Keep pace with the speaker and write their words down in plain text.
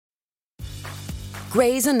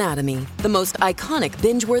Grey's Anatomy, the most iconic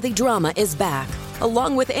binge-worthy drama, is back,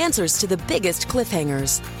 along with answers to the biggest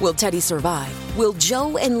cliffhangers. Will Teddy survive? Will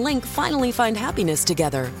Joe and Link finally find happiness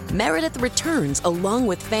together? Meredith returns along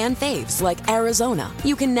with fan faves like Arizona.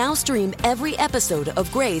 You can now stream every episode of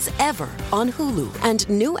Grey's ever on Hulu, and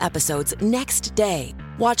new episodes next day.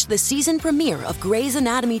 Watch the season premiere of Grey's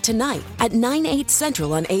Anatomy tonight at 9/8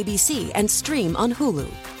 Central on ABC and stream on Hulu.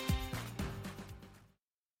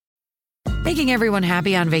 Making everyone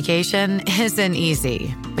happy on vacation isn't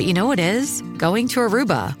easy, but you know what is? Going to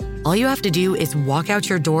Aruba. All you have to do is walk out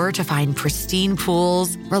your door to find pristine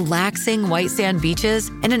pools, relaxing white sand beaches,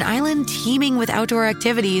 and an island teeming with outdoor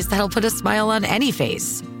activities that'll put a smile on any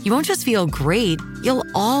face. You won't just feel great, you'll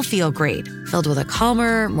all feel great, filled with a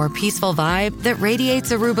calmer, more peaceful vibe that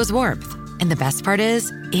radiates Aruba's warmth. And the best part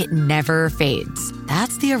is, it never fades.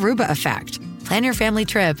 That's the Aruba effect. Plan your family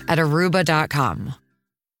trip at Aruba.com.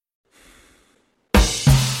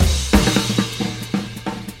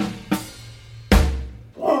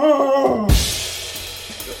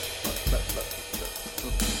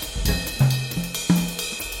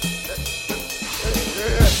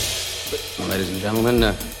 Ladies and gentlemen,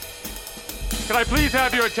 can I please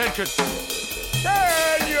have your attention?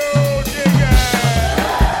 Can you dig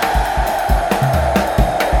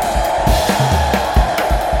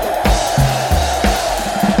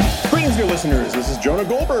it? Greetings, dear listeners. This is Jonah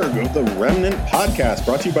Goldberg of the Remnant Podcast,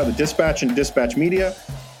 brought to you by the Dispatch and Dispatch Media.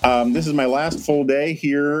 This is my last full day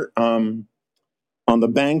here on the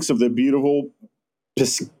banks of the beautiful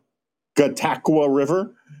Piscataqua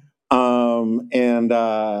River.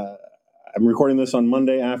 I'm recording this on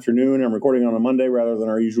Monday afternoon. I'm recording on a Monday rather than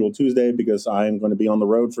our usual Tuesday because I'm going to be on the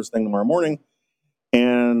road first thing tomorrow morning.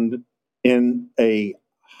 And in the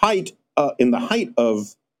height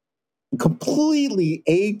of completely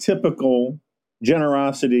atypical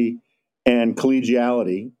generosity and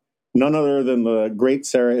collegiality, none other than the great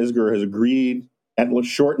Sarah Isgur has agreed at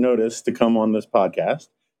short notice to come on this podcast.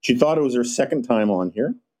 She thought it was her second time on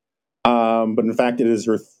here. But in fact, it is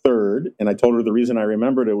her third. And I told her the reason I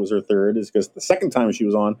remembered it was her third is because the second time she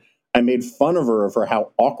was on, I made fun of her for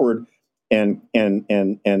how awkward and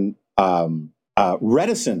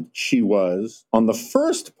reticent she was on the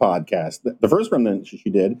first podcast, the first Remnant she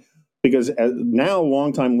did, because now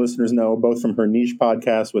longtime listeners know, both from her niche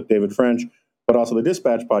podcast with David French, but also the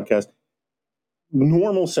Dispatch podcast,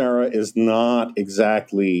 normal Sarah is not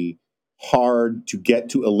exactly hard to get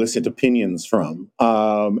to elicit opinions from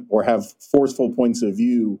or have forceful points of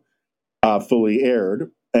view fully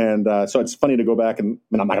aired. And so it's funny to go back and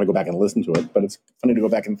I'm not going to go back and listen to it, but it's funny to go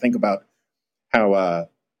back and think about how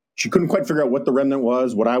she couldn't quite figure out what the Remnant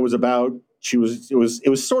was, what I was about. It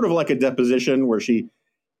was sort of like a deposition where she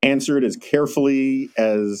answered as carefully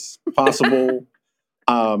as possible.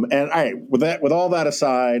 And all right, with all that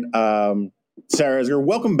aside, Sarah Isgur,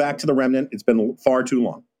 welcome back to the Remnant. It's been far too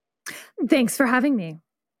long. Thanks for having me.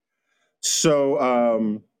 So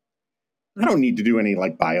I don't need to do any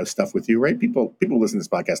bio stuff with you, right? People listen to this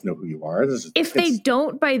podcast know who you are. If they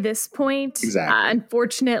don't by this point, exactly.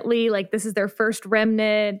 Unfortunately, this is their first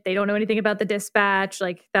Remnant. They don't know anything about the Dispatch.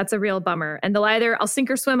 That's a real bummer. And I'll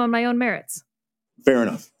sink or swim on my own merits. Fair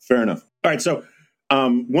enough. All right. So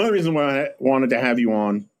one of the reasons why I wanted to have you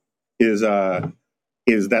on is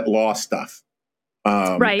that law stuff.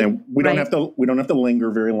 Right. And we don't have to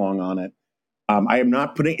linger very long on it. I am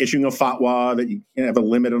not issuing a fatwa that you can have a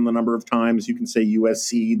limit on the number of times you can say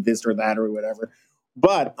USC this or that or whatever.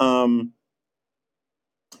 But so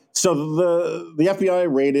the FBI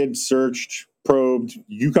raided, searched, probed.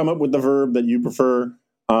 You come up with the verb that you prefer.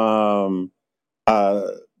 Donald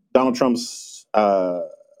Trump's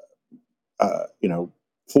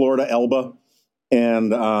Florida Elba,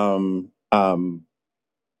 and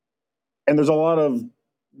there's a lot of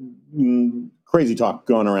crazy talk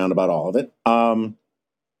going around about all of it. So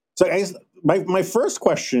I guess my first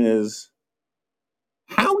question is,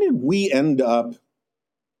 how did we end up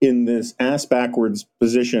in this ass-backwards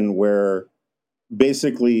position where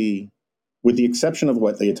basically, with the exception of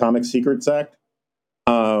the Atomic Secrets Act,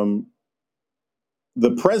 the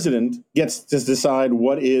president gets to decide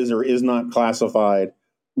what is or is not classified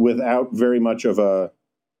without very much of a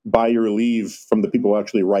by your leave from the people who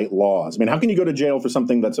actually write laws. I mean, how can you go to jail for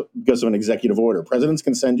something that's because of an executive order? Presidents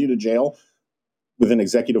can send you to jail with an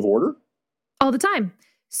executive order? All the time.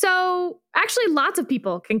 So actually, lots of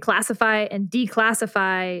people can classify and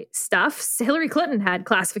declassify stuff. Hillary Clinton had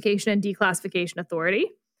classification and declassification authority.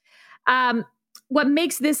 What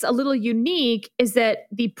makes this a little unique is that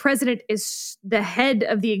the president is the head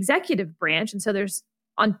of the executive branch. And so there's,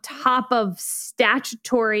 on top of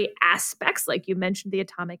statutory aspects, like you mentioned, the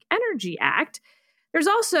Atomic Energy Act, There's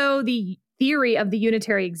also the theory of the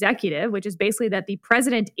unitary executive, which is basically that the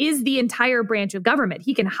president is the entire branch of government.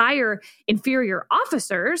 He can hire inferior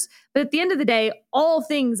officers, but at the end of the day, all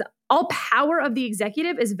power of the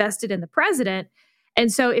executive is vested in the president.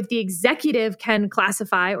 And so if the executive can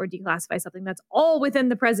classify or declassify something, that's all within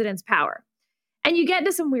the president's power. And you get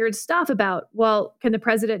into some weird stuff about, well, can the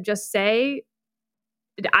president just say,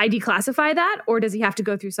 I declassify that? Or does he have to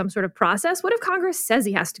go through some sort of process? What if Congress says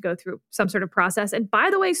he has to go through some sort of process? And by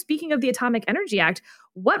the way, speaking of the Atomic Energy Act,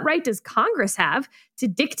 what right does Congress have to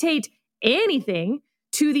dictate anything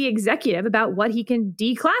to the executive about what he can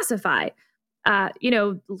declassify?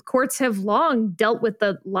 Courts have long dealt with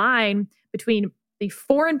the line between the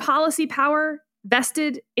foreign policy power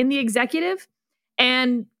vested in the executive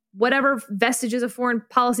and whatever vestiges of foreign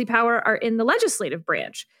policy power are in the legislative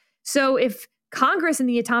branch. So if Congress in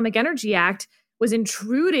the Atomic Energy Act was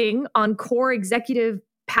intruding on core executive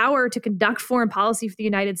power to conduct foreign policy for the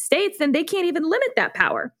United States, then they can't even limit that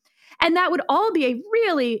power. And that would all be a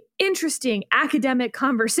really interesting academic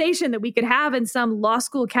conversation that we could have in some law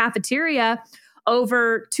school cafeteria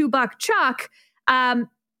over $2 chuck.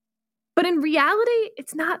 But in reality,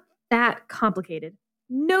 it's not that complicated.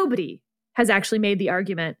 Nobody has actually made the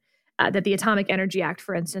argument that the Atomic Energy Act,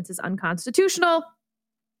 for instance, is unconstitutional.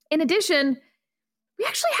 In addition, we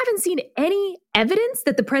actually haven't seen any evidence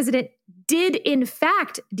that the president did, in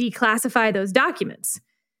fact, declassify those documents.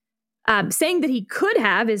 Saying that he could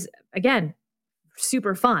have is, again,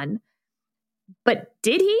 super fun. But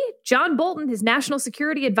did he? John Bolton, his national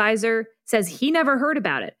security advisor, says he never heard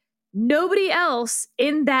about it. Nobody else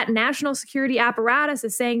in that national security apparatus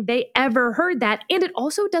is saying they ever heard that. And it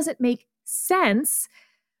also doesn't make sense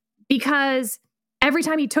because every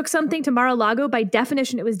time he took something to Mar-a-Lago, by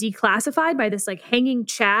definition, it was declassified by this hanging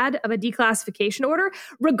chad of a declassification order,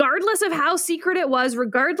 regardless of how secret it was,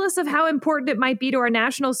 regardless of how important it might be to our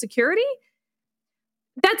national security.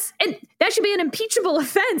 That should be an impeachable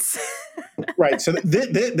offense. Right. So I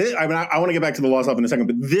want to get back to the law stuff in a second,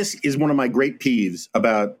 but this is one of my great peeves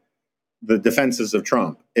about the defenses of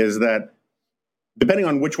Trump is that, depending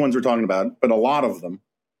on which ones we're talking about, but a lot of them,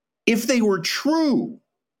 if they were true,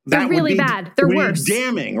 they're really bad. They're worse.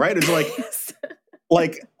 Damning, right? It's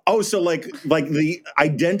like the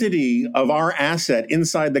identity of our asset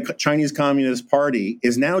inside the Chinese Communist Party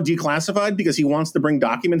is now declassified because he wants to bring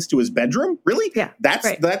documents to his bedroom? Really? Yeah. That's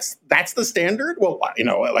the standard? Well,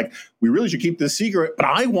 we really should keep this secret, but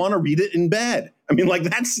I want to read it in bed. I mean,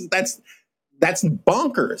 that's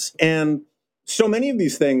bonkers. And so many of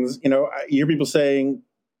these things, you hear people saying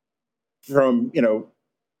from,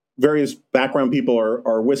 various background people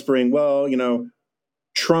are whispering, well,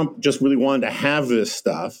 Trump just really wanted to have this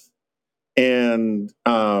stuff. And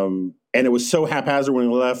it was so haphazard when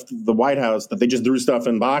he left the White House that they just threw stuff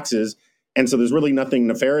in boxes. And so there's really nothing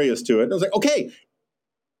nefarious to it. And I was like, okay,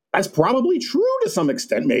 that's probably true to some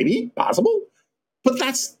extent, maybe, possible. But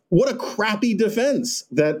what a crappy defense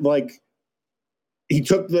that he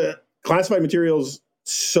took the classified materials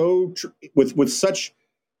with such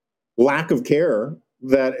lack of care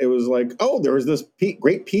that it was there was this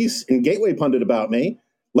great piece in Gateway Pundit about me.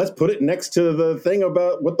 Let's put it next to the thing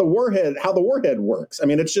about how the warhead works. I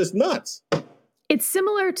mean, it's just nuts. It's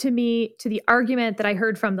similar to the argument that I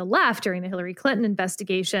heard from the left during the Hillary Clinton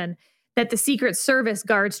investigation that the Secret Service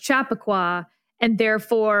guards Chappaqua, and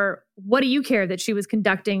therefore, what do you care that she was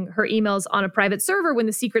conducting her emails on a private server when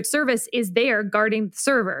the Secret Service is there guarding the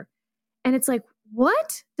server? And it's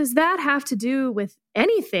what does that have to do with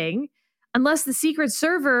anything? Unless the Secret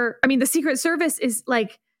Service is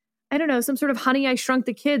I don't know, some sort of Honey, I Shrunk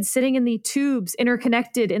the Kids sitting in the tubes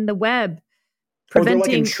interconnected in the web. Or they're like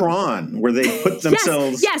in Tron, where they put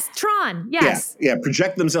themselves... Yes, Tron, yes. Yeah,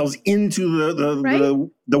 project themselves into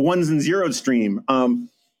the ones and zeros stream.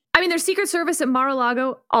 There's Secret Service at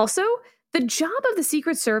Mar-a-Lago also. The job of the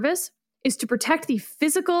Secret Service is to protect the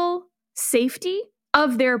physical safety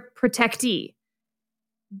of their protectee.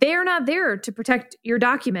 They're not there to protect your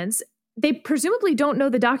documents. They presumably don't know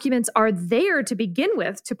the documents are there to begin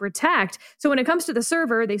with to protect. So when it comes to the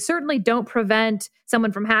server, they certainly don't prevent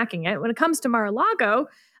someone from hacking it. When it comes to Mar-a-Lago,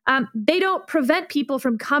 they don't prevent people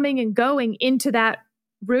from coming and going into that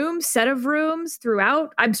set of rooms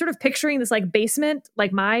throughout. I'm sort of picturing this basement,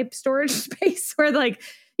 my storage space where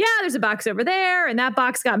there's a box over there and that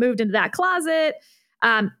box got moved into that closet.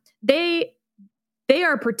 They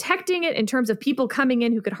are protecting it in terms of people coming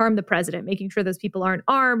in who could harm the president, making sure those people aren't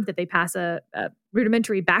armed, that they pass a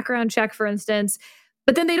rudimentary background check, for instance.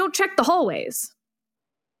 But then they don't check the hallways.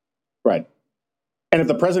 Right. And if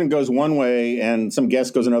the president goes one way and some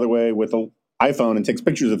guest goes another way with an iPhone and takes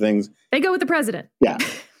pictures of things... They go with the president. Yeah.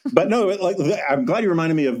 But no, like, I'm glad you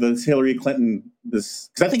reminded me of this Hillary Clinton, because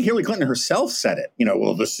I think Hillary Clinton herself said it.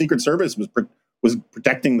 Well, the Secret Service was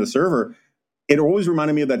protecting the server. It always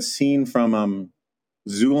reminded me of that scene from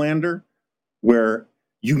Zoolander, where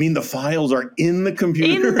you mean the files are in the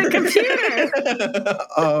computer? In the computer.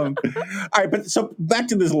 All right, but so back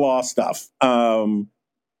to this law stuff.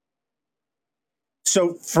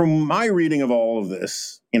 So from my reading of all of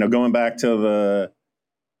this, going back to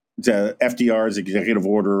FDR's executive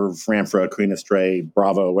order, Franfra, Queen Astray,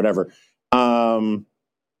 Bravo, whatever.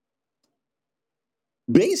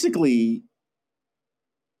 Basically,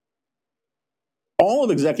 all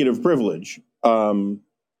of executive privilege,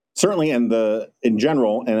 certainly in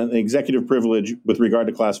general, and executive privilege with regard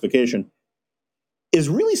to classification, is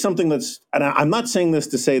really something that's, and I'm not saying this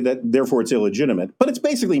to say that therefore it's illegitimate, but it's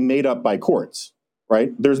basically made up by courts,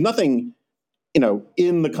 right? There's nothing,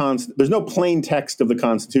 in there's no plain text of the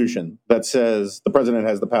Constitution that says the president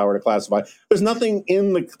has the power to classify. There's nothing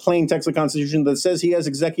in the plain text of the Constitution that says he has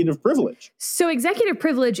executive privilege. So executive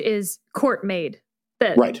privilege is court-made.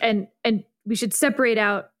 Right. And we should separate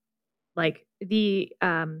out like the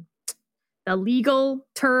legal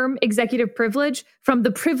term executive privilege from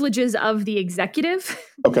the privileges of the executive.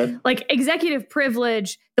 Okay. Like executive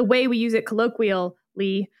privilege, the way we use it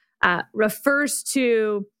colloquially, refers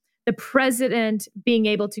to the president being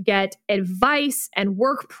able to get advice and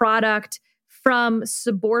work product from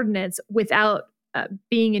subordinates without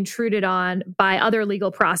being intruded on by other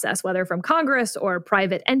legal process, whether from Congress or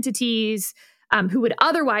private entities who would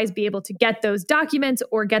otherwise be able to get those documents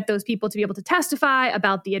or get those people to be able to testify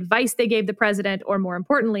about the advice they gave the president, or more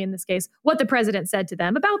importantly, in this case, what the president said to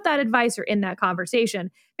them about that advice or in that conversation.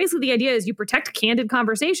 Basically, the idea is you protect candid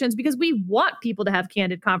conversations because we want people to have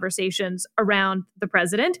candid conversations around the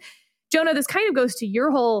president. Jonah, this kind of goes to your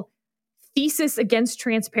whole thesis against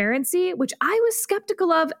transparency, which I was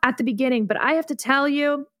skeptical of at the beginning, but I have to tell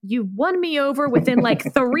you, you won me over within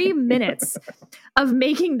like 3 minutes of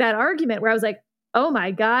making that argument where I was like, oh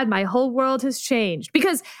my God, my whole world has changed.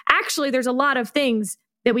 Because actually there's a lot of things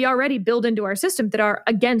that we already build into our system that are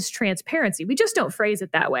against transparency. We just don't phrase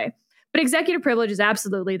it that way. But executive privilege is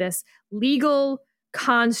absolutely this legal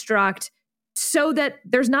construct so that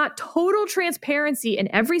there's not total transparency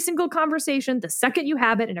in every single conversation the second you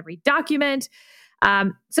have it, in every document,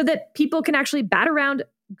 so that people can actually bat around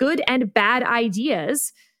good and bad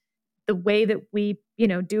ideas the way that we,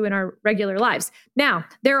 do in our regular lives. Now,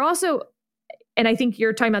 there are also, and I think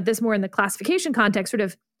you're talking about this more in the classification context, sort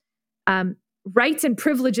of rights and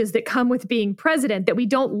privileges that come with being president that we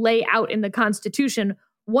don't lay out in the Constitution,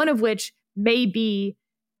 one of which may be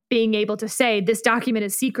being able to say this document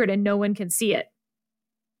is secret and no one can see it.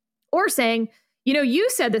 Or saying, you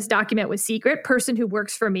said this document was secret, person who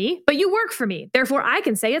works for me, but you work for me. Therefore, I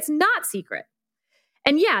can say it's not secret.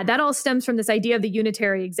 And yeah, that all stems from this idea of the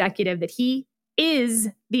unitary executive, that he is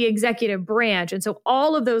the executive branch. And so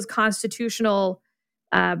all of those constitutional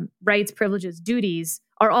rights, privileges, duties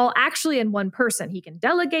are all actually in one person. He can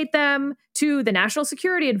delegate them to the National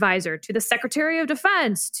Security Advisor, to the Secretary of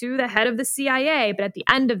Defense, to the head of the CIA. But at the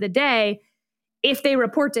end of the day, if they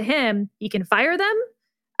report to him, he can fire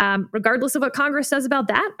them, regardless of what Congress says about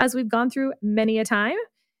that, as we've gone through many a time.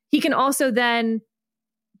 He can also then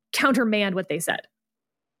countermand what they said.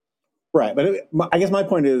 Right. But I guess my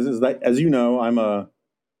point is that, as you know, I'm a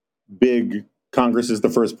big Congress is the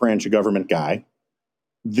first branch of government guy.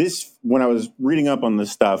 When I was reading up on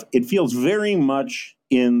this stuff, it feels very much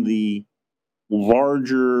in the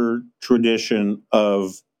larger tradition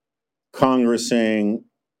of Congress saying,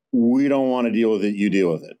 we don't want to deal with it, you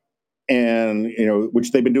deal with it. And,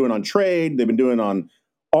 which they've been doing on trade, they've been doing on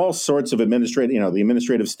all sorts of the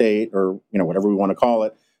administrative state, or, whatever we want to call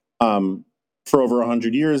it, for over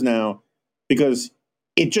 100 years now, because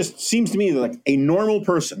it just seems to me like a normal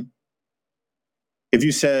person, if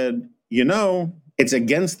you said, it's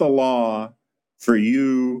against the law for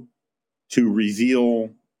you to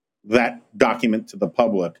reveal that document to the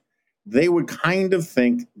public, they would kind of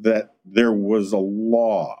think that there was a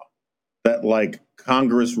law, that like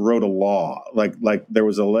Congress wrote a law, like there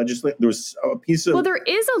was there was a piece of... Well, there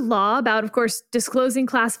is a law about, of course, disclosing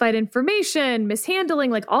classified information,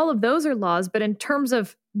 mishandling, like all of those are laws. But in terms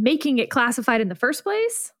of making it classified in the first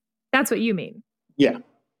place, that's what you mean. Yeah.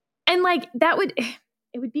 And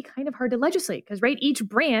it would be kind of hard to legislate because, right, each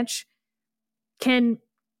branch can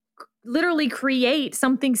literally create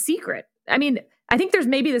something secret. I mean, I think there's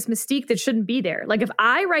maybe this mystique that shouldn't be there. Like if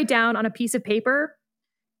I write down on a piece of paper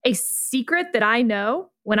a secret that I know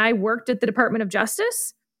when I worked at the Department of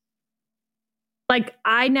Justice, like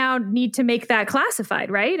I now need to make that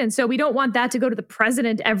classified, right? And so we don't want that to go to the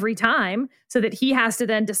president every time so that he has to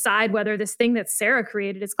then decide whether this thing that Sarah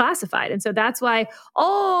created is classified. And so that's why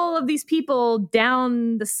all of these people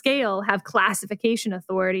down the scale have classification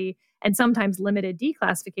authority and sometimes limited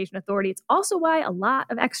declassification authority. It's also why a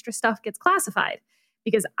lot of extra stuff gets classified,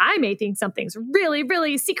 because I may think something's really,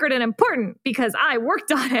 really secret and important because I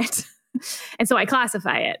worked on it. And so I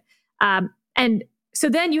classify it. And so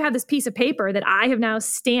then you have this piece of paper that I have now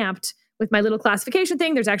stamped with my little classification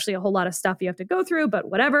thing. There's actually a whole lot of stuff you have to go through, but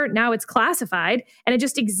whatever. Now it's classified and it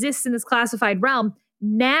just exists in this classified realm.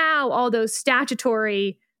 Now all those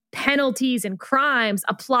statutory penalties and crimes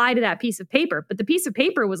apply to that piece of paper. But the piece of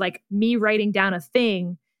paper was like me writing down a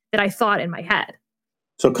thing that I thought in my head.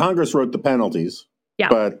 So Congress wrote the penalties,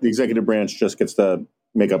 but the executive branch just gets to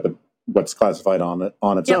make up what's classified on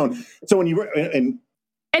its own. So when you and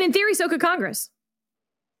in theory, so could Congress.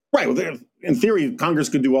 Right. Well, in theory, Congress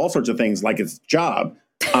could do all sorts of things like its job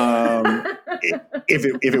if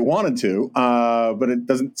it wanted to, but it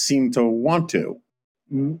doesn't seem to want to.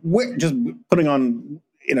 Just putting on,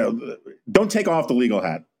 don't take off the legal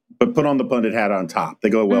hat, but put on the pundit hat on top. They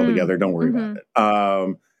go well together. Don't worry about it.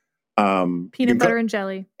 Peanut butter and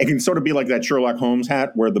jelly. It can sort of be like that Sherlock Holmes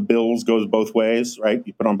hat where the bills goes both ways, right?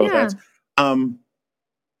 You put on both hats.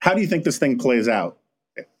 How do you think this thing plays out?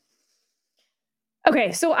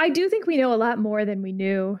 Okay, so I do think we know a lot more than we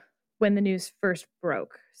knew when the news first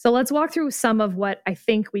broke. So let's walk through some of what I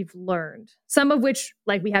think we've learned. Some of which,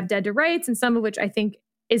 like, we have dead to rights, and some of which I think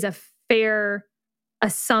is a fair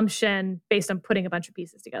assumption based on putting a bunch of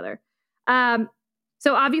pieces together.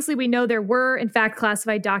 So obviously we know there were, in fact,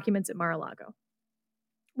 classified documents at Mar-a-Lago.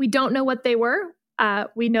 We don't know what they were.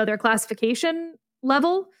 We know their classification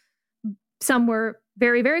level. Some were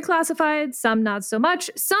very, very classified, some not so much.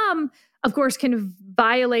 Some, of course, can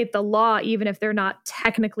violate the law even if they're not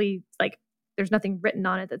technically, like, there's nothing written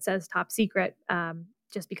on it that says top secret,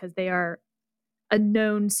 just because they are a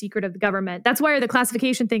known secret of the government. That's why the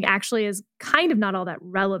classification thing actually is kind of not all that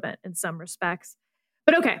relevant in some respects.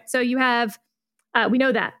 But okay, so you have, we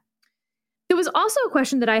know that. There was also a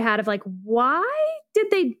question that I had of like, why did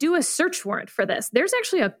they do a search warrant for this? There's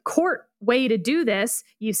actually a court way to do this.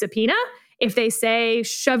 You subpoena. If they say,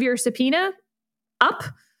 shove your subpoena up,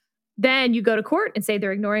 then you go to court and say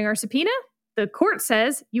they're ignoring our subpoena. The court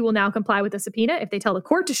says you will now comply with the subpoena. If they tell the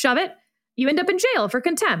court to shove it, you end up in jail for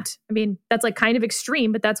contempt. I mean, that's like kind of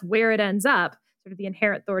extreme, but that's where it ends up, sort of the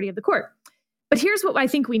inherent authority of the court. But here's what I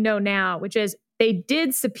think we know now, which is they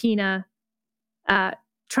did subpoena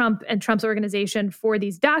Trump and Trump's organization for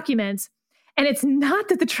these documents. And it's not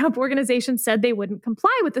that the Trump organization said they wouldn't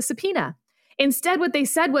comply with the subpoena. Instead, what they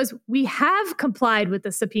said was, we have complied with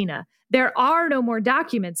the subpoena. There are no more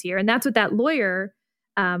documents here. And that's what that lawyer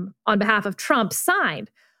on behalf of Trump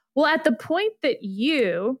signed. Well, at the point that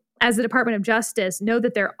you, as the Department of Justice, know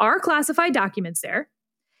that there are classified documents there,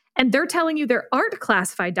 and they're telling you there aren't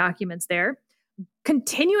classified documents there,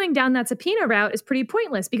 continuing down that subpoena route is pretty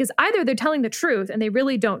pointless, because either they're telling the truth and they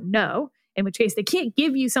really don't know, in which case they can't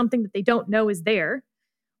give you something that they don't know is there,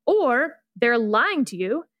 or they're lying to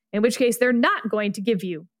you, in which case they're not going to give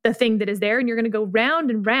you the thing that is there, and you're going to go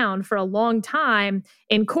round and round for a long time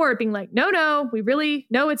in court being like, no, we really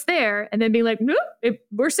know it's there, and then being like, no,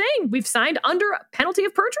 we're saying we've signed under penalty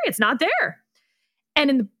of perjury, it's not there. And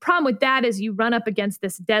the problem with that is you run up against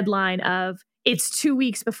this deadline of it's 2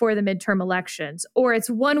 weeks before the midterm elections, or it's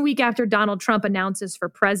 1 week after Donald Trump announces for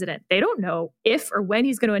president. They don't know if or when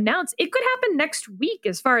he's going to announce. It could happen next week,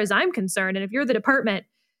 as far as I'm concerned. And if you're the department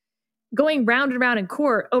going round and round in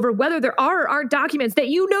court over whether there are or aren't documents that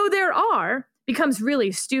you know there are, becomes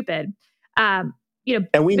really stupid. And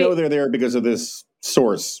we know they're there because of this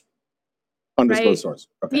source, undisclosed source.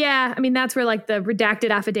 Okay. Yeah, I mean, that's where like the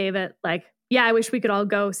redacted affidavit, like, yeah, I wish we could all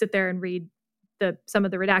go sit there and read some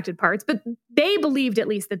of the redacted parts, but they believed at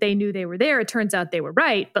least that they knew they were there. It turns out they were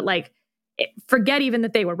right, but like, forget even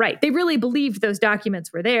that they were right. They really believed those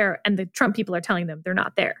documents were there, and the Trump people are telling them they're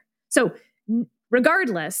not there. So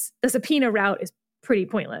regardless, the subpoena route is pretty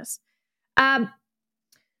pointless.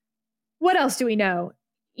 What else do we know?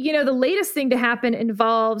 The latest thing to happen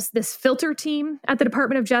involves this filter team at the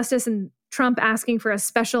Department of Justice and Trump asking for a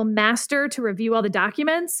special master to review all the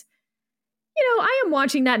documents. I am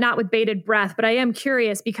watching that not with bated breath, but I am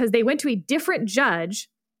curious because they went to a different judge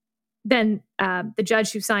than the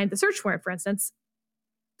judge who signed the search warrant, for instance,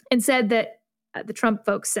 and said that the Trump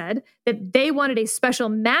folks said that they wanted a special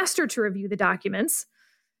master to review the documents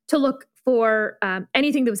to look for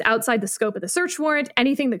anything that was outside the scope of the search warrant,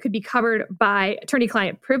 anything that could be covered by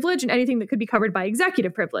attorney-client privilege, and anything that could be covered by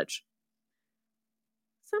executive privilege.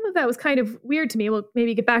 some of that was kind of weird to me. We'll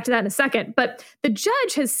maybe get back to that in a second. But the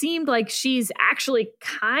judge has seemed like she's actually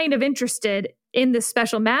kind of interested in this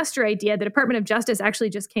special master idea. The Department of Justice actually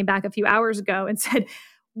just came back a few hours ago and said,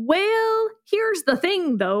 well, here's the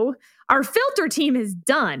thing, though. Our filter team is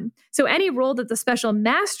done. So any role that the special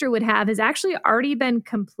master would have has actually already been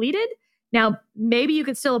completed. Now, maybe you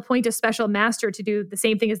could still appoint a special master to do the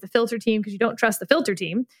same thing as the filter team because you don't trust the filter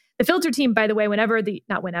team. The filter team, by the way,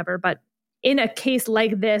 but in a case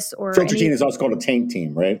like this or filter team is also called a tank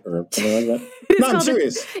team, right? Or something like that. No, I'm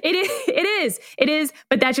serious. It is,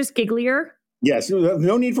 but that's just gigglier. Yes,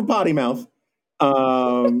 no need for potty mouth.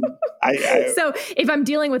 So if I'm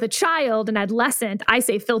dealing with a child, an adolescent, I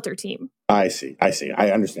say filter team. I see.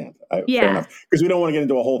 I understand. Fair enough. Because we don't want to get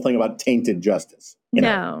into a whole thing about tainted justice.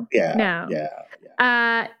 No.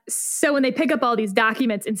 So when they pick up all these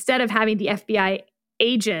documents, instead of having the FBI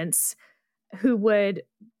agents who would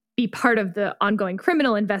be part of the ongoing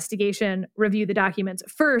criminal investigation review the documents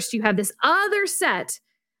first, you have this other set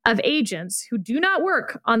of agents who do not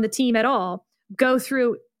work on the team at all go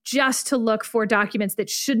through just to look for documents that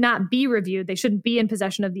should not be reviewed. They shouldn't be in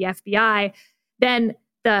possession of the FBI. Then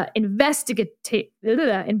the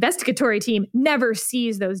investigatory team never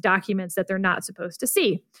sees those documents that they're not supposed to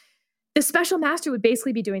see. The special master would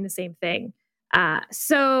basically be doing the same thing.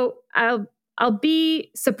 So I'll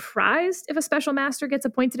be surprised if a special master gets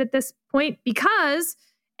appointed at this point because,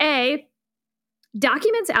 A,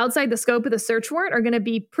 documents outside the scope of the search warrant are going to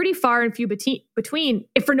be pretty far and few between,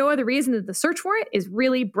 if for no other reason that the search warrant is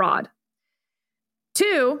really broad.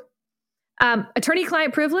 2,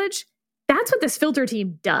 attorney-client privilege, that's what this filter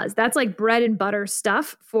team does. That's like bread and butter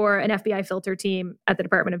stuff for an FBI filter team at the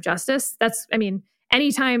Department of Justice.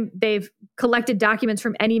 Anytime they've collected documents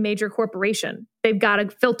from any major corporation, they've got to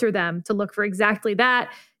filter them to look for exactly that.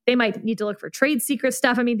 They might need to look for trade secret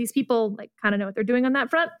stuff. These people kind of know what they're doing on that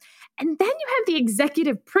front. And then you have the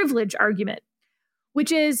executive privilege argument,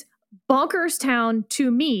 which is bonkers town to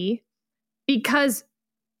me because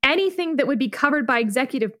anything that would be covered by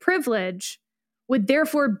executive privilege would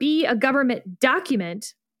therefore be a government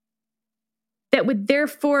document that would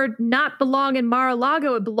therefore not belong in Mar-a-Lago.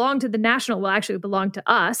 It would belong to the national, well, actually it would belong to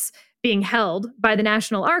us, being held by the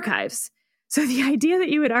National Archives. So the idea that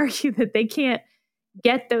you would argue that they can't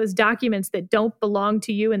get those documents that don't belong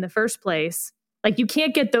to you in the first place, you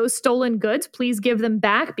can't get those stolen goods, please give them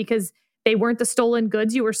back because they weren't the stolen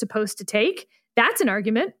goods you were supposed to take. That's an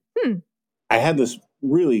argument. I had this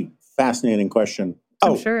really fascinating question.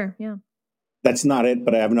 I'm sure, yeah. That's not it,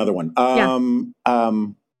 but I have another one.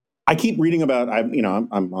 I keep reading about,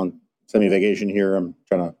 I'm on semi-vacation here. I'm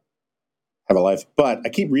trying to have a life. But I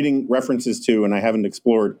keep reading references to, and I haven't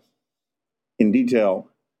explored in detail,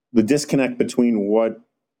 the disconnect between what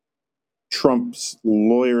Trump's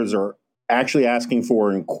lawyers are actually asking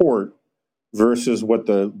for in court versus what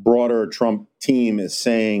the broader Trump team is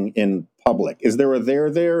saying in public. Is there a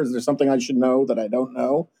there? Is there something I should know that I don't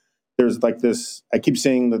know? There's this, I keep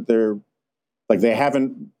saying that they're they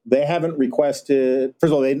haven't requested.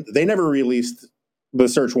 First of all, they never released the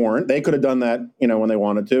search warrant. They could have done that, when they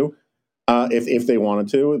wanted to, if they wanted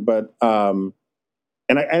to. But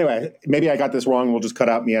anyway, maybe I got this wrong. We'll just cut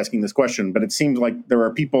out me asking this question. But it seems like there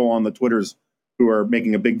are people on the Twitters who are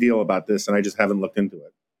making a big deal about this, and I just haven't looked into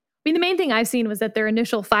it. The main thing I've seen was that their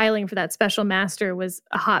initial filing for that special master was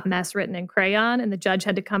a hot mess written in crayon, and the judge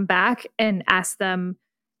had to come back and ask them,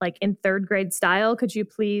 in third grade style, could you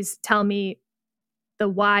please tell me the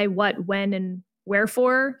why, what, when, and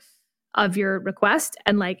wherefore of your request,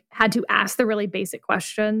 and had to ask the really basic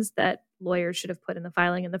questions that lawyers should have put in the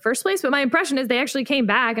filing in the first place. But my impression is they actually came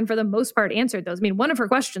back and for the most part answered those. One of her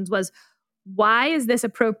questions was, why is this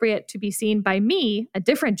appropriate to be seen by me, a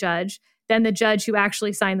different judge, than the judge who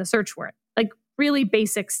actually signed the search warrant? Really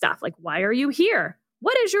basic stuff. Why are you here?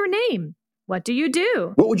 What is your name? What do you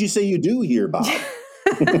do? What would you say you do here, Bob?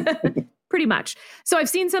 Pretty much. So I've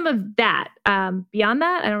seen some of that. Beyond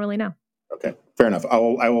that, I don't really know. Okay, fair enough.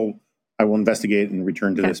 I will investigate and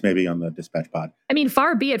return to this maybe on the Dispatch Pod.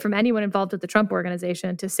 Far be it from anyone involved with the Trump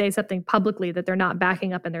organization to say something publicly that they're not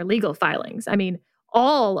backing up in their legal filings.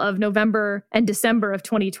 All of November and December of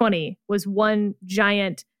 2020 was one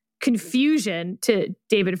giant confusion to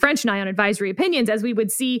David French and I on Advisory Opinions, as we would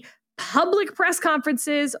see public press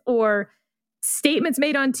conferences or statements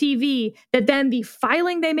made on TV that then the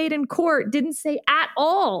filing they made in court didn't say at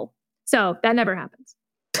all. So that never happens.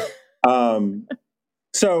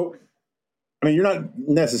 You're not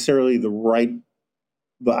necessarily the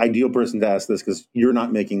ideal person to ask this because you're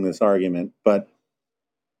not making this argument, but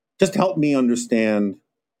just help me understand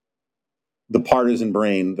the partisan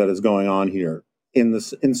brain that is going on here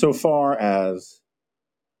insofar as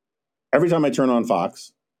every time I turn on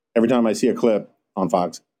Fox, every time I see a clip on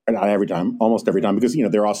Fox, and not every time, almost every time, because,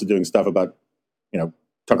 they're also doing stuff about,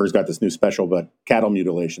 Tucker's got this new special about cattle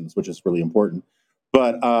mutilations, which is really important.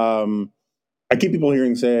 But I keep people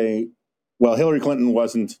hearing say, well, Hillary Clinton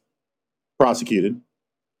wasn't prosecuted.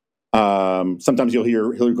 Sometimes you'll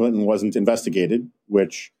hear Hillary Clinton wasn't investigated,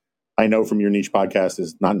 which I know from your niche podcast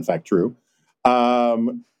is not in fact true.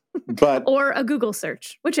 But or a Google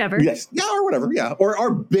search, whichever. Yes. Yeah, or whatever. Yeah. Or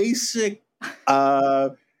our basic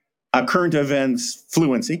current events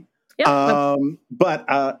fluency. Yep.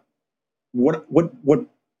 But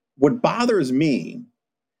what bothers me,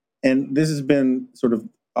 and this has been sort of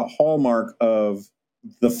a hallmark of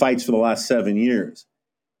the fights for the last 7 years,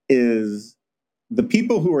 is the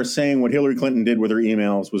people who are saying what Hillary Clinton did with her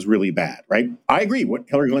emails was really bad, right? I agree. What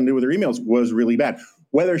Hillary Clinton did with her emails was really bad.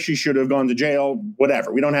 Whether she should have gone to jail,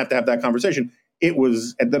 whatever. We don't have to have that conversation. It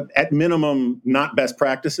was, at minimum, not best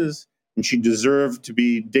practices, and she deserved to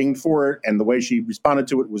be dinged for it, and the way she responded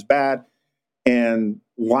to it was bad. And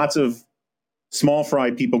lots of small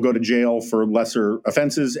fry people go to jail for lesser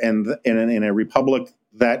offenses, and in a republic,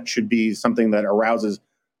 that should be something that arouses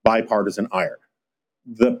bipartisan ire.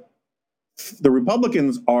 The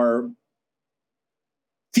Republicans are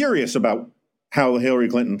furious about how the Hillary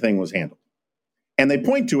Clinton thing was handled. And they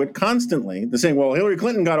point to it constantly. They're saying, well, Hillary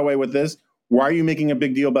Clinton got away with this. Why are you making a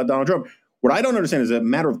big deal about Donald Trump? What I don't understand is a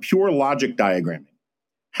matter of pure logic diagramming.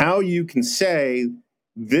 How you can say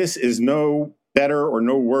this is no better or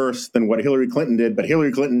no worse than what Hillary Clinton did, but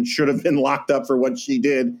Hillary Clinton should have been locked up for what she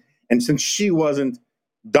did. And since she wasn't,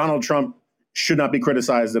 Donald Trump should not be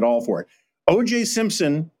criticized at all for it. O.J.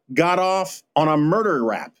 Simpson got off on a murder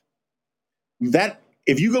rap. That,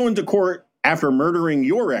 if you go into court after murdering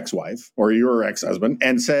your ex-wife or your ex-husband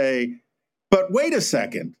and say, but wait a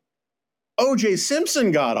second, O.J.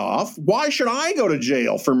 Simpson got off. Why should I go to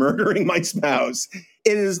jail for murdering my spouse?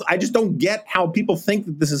 I just don't get how people think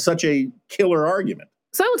that this is such a killer argument.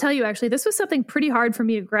 So I will tell you, actually, this was something pretty hard for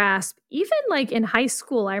me to grasp. Even like in high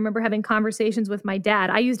school, I remember having conversations with my dad.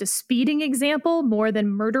 I used a speeding example more than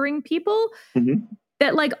murdering people. Mm-hmm.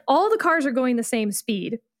 That like all the cars are going the same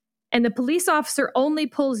speed and the police officer only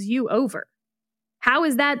pulls you over. How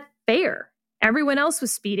is that fair? Everyone else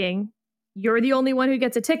was speeding. You're the only one who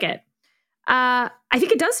gets a ticket. I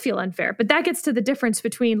think it does feel unfair, but that gets to the difference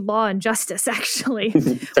between law and justice, actually,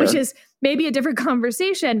 which is maybe a different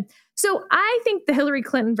conversation. So I think the Hillary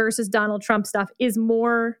Clinton versus Donald Trump stuff is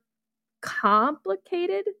more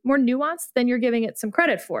complicated, more nuanced than you're giving it some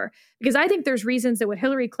credit for. Because I think there's reasons that what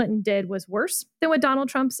Hillary Clinton did was worse than what Donald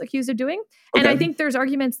Trump's accused of doing. Okay. And I think there's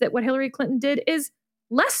arguments that what Hillary Clinton did is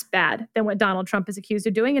less bad than what Donald Trump is accused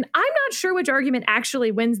of doing. And I'm not sure which argument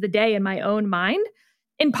actually wins the day in my own mind,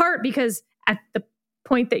 in part because at the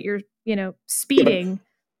point that you're, speeding. Yeah,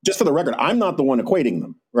 just for the record, I'm not the one equating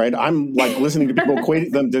them, right? I'm like listening to people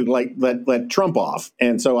equating them to like let Trump off.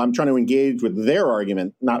 And so I'm trying to engage with their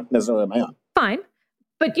argument, not necessarily my own. Fine.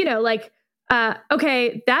 But,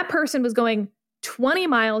 okay, that person was going 20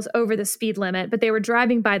 miles over the speed limit, but they were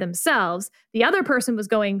driving by themselves. The other person was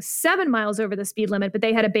going 7 miles over the speed limit, but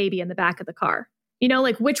they had a baby in the back of the car.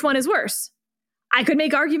 Which one is worse? I could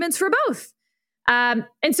make arguments for both.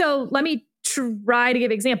 And so let me try to give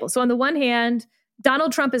examples. So on the one hand,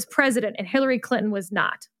 Donald Trump is president and Hillary Clinton was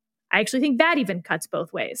not. I actually think that even cuts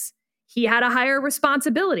both ways. He had a higher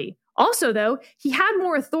responsibility. Also, though, he had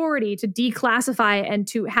more authority to declassify and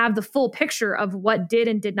to have the full picture of what did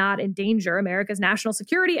and did not endanger America's national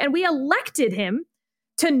security. And we elected him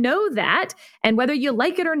to know that. And whether you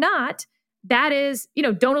like it or not, that is,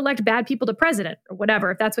 don't elect bad people to president or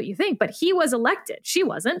whatever, if that's what you think. But he was elected. She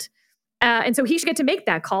wasn't. And so he should get to make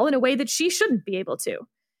that call in a way that she shouldn't be able to.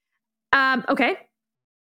 Okay.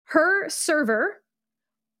 Her server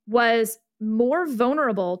was more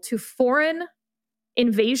vulnerable to foreign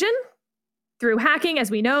invasion through hacking.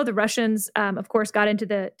 As we know, the Russians, of course, got into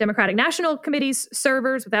the Democratic National Committee's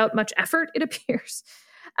servers without much effort, it appears.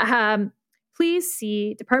 Please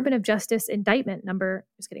see Department of Justice indictment number,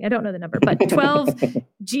 just kidding, I don't know the number, but 12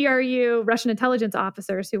 GRU Russian intelligence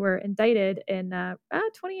officers who were indicted in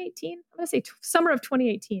 2018. I'm going to say summer of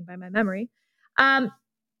 2018 by my memory.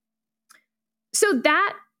 So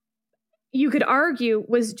that, you could argue,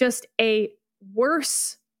 was just a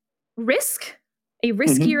worse risk, a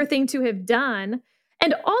riskier thing to have done.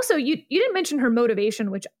 And also, you didn't mention her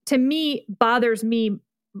motivation, which to me bothers me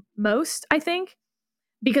most, I think,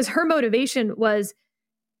 because her motivation was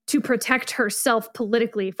to protect herself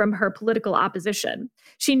politically from her political opposition.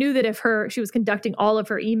 She knew that if she was conducting all of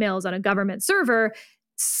her emails on a government server,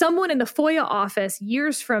 someone in the FOIA office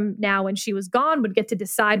years from now when she was gone would get to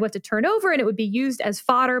decide what to turn over, and it would be used as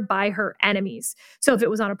fodder by her enemies. So if it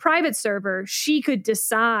was on a private server, she could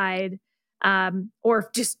decide or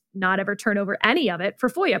just not ever turn over any of it for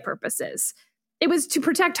FOIA purposes. It was to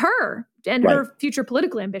protect her and her future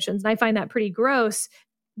political ambitions. And I find that pretty gross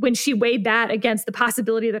when she weighed that against the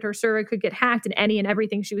possibility that her server could get hacked and any and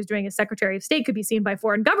everything she was doing as Secretary of State could be seen by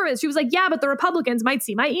foreign governments. She was like, yeah, but the Republicans might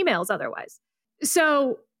see my emails otherwise.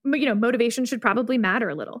 So, motivation should probably matter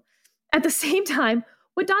a little. At the same time,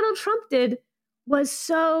 what Donald Trump did was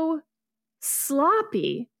so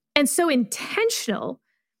sloppy and so intentional.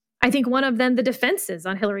 I think one of them, the defenses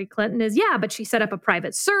on Hillary Clinton is, yeah, but she set up a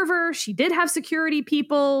private server. She did have security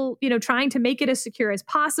people, trying to make it as secure as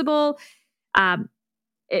possible.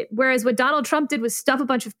 Whereas what Donald Trump did was stuff a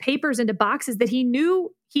bunch of papers into boxes that he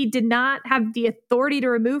knew he did not have the authority to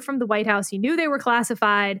remove from the White House. He knew they were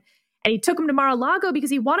classified, and he took them to Mar-a-Lago because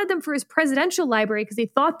he wanted them for his presidential library because he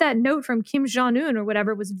thought that note from Kim Jong-un or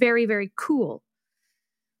whatever was very, very cool.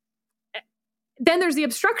 Then there's the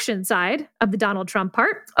obstruction side of the Donald Trump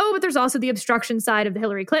part. Oh, but there's also the obstruction side of the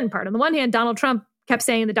Hillary Clinton part. On the one hand, Donald Trump kept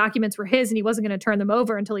saying the documents were his and he wasn't going to turn them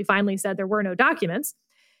over until he finally said there were no documents.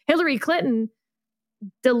 Hillary Clinton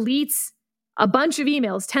deletes a bunch of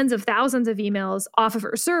emails, tens of thousands of emails off of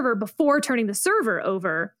her server before turning the server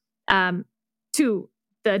over to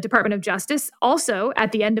the Department of Justice, also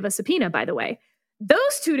at the end of a subpoena, by the way.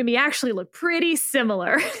 Those two to me actually look pretty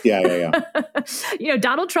similar. Yeah.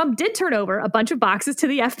 Donald Trump did turn over a bunch of boxes to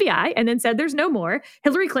the FBI and then said there's no more.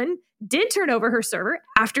 Hillary Clinton did turn over her server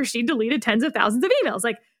after she deleted tens of thousands of emails.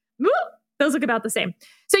 Like, those look about the same.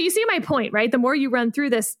 So you see my point, right? The more you run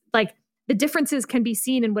through this, like, the differences can be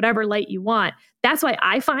seen in whatever light you want. That's why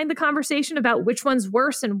I find the conversation about which one's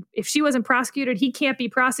worse and if she wasn't prosecuted, he can't be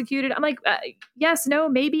prosecuted. I'm like, yes, no,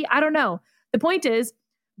 maybe, I don't know. The point is,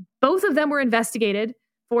 both of them were investigated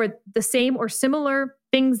for the same or similar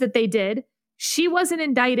things that they did. She wasn't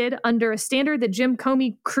indicted under a standard that Jim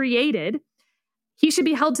Comey created. He should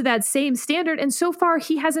be held to that same standard. And so far,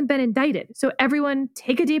 he hasn't been indicted. So everyone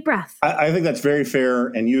take a deep breath. I think that's very fair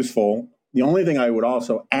and useful. The only thing I would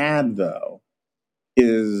also add, though,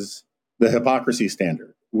 is the hypocrisy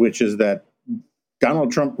standard, which is that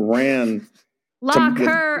Donald Trump ran lock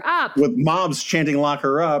her up with mobs chanting lock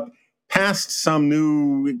her up, passed some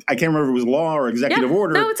new, I can't remember if it was law or executive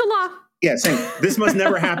order. No, it's a law. Yeah, saying this must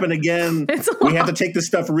never happen again. We have to take this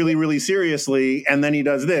stuff really, really seriously. And then he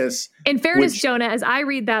does this. In fairness, Jonah, as I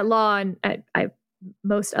read that law, and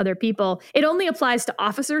most other people, it only applies to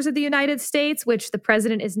officers of the United States, which the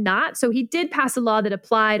president is not. So he did pass a law that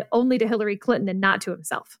applied only to Hillary Clinton and not to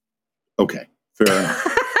himself. Okay, fair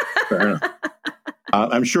enough. Fair enough.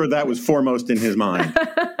 I'm sure that was foremost in his mind.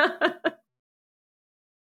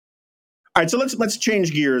 All right, so let's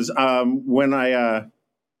change gears. When I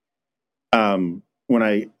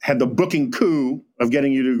had the booking coup of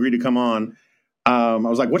getting you to agree to come on, I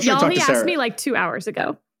was like, "What should I talk to Sarah?" He asked me like 2 hours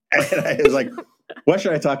ago. And I was like, "What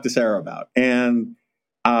should I talk to Sarah about?" And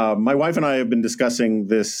my wife and I have been discussing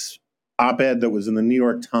this op-ed that was in the New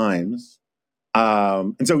York Times,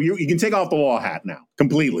 and so you can take off the law hat now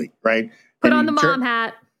completely, right? Put on the mom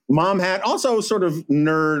hat. Mom hat, also sort of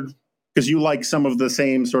nerd. Because you like some of the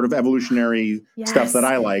same sort of evolutionary stuff that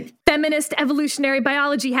I like. Feminist evolutionary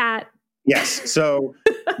biology hat. Yes. So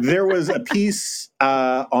there was a piece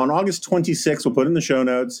on August 26th, we'll put in the show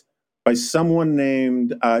notes, by someone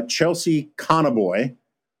named Chelsea Conaboy,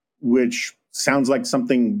 which sounds like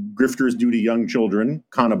something grifters do to young children,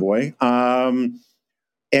 Conaboy.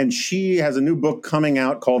 And she has a new book coming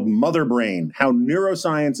out called Mother Brain, How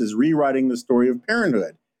Neuroscience is Rewriting the Story of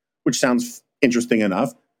Parenthood, which sounds interesting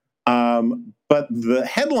enough. But the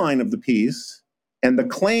headline of the piece and the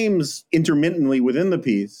claims intermittently within the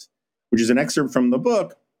piece, which is an excerpt from the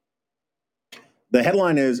book, the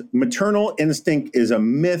headline is, "Maternal instinct is a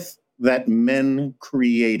myth that men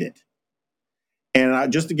created."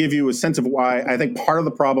 And just to give you a sense of why, I think part of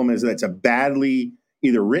the problem is that it's a badly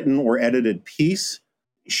either written or edited piece.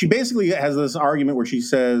 She basically has this argument where she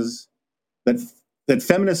says that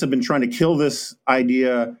feminists have been trying to kill this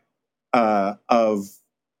idea of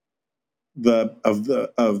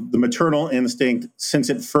the maternal instinct since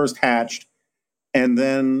it first hatched. And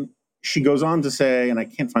then she goes on to say, and I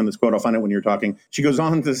can't find this quote, I'll find it when you're talking. She goes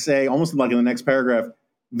on to say, almost like in the next paragraph,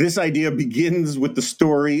 this idea begins with the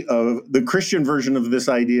story of the Christian version of this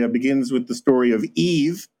idea begins with the story of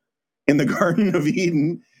Eve in the Garden of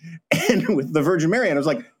Eden and with the Virgin Mary. And I was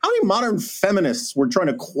like, how many modern feminists were trying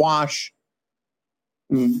to quash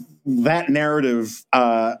that narrative,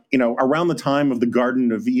 around the time of the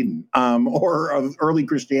Garden of Eden, or of early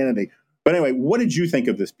Christianity? But anyway, what did you think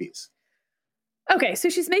of this piece? Okay, so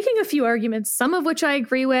she's making a few arguments, some of which I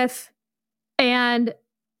agree with, and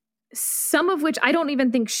some of which I don't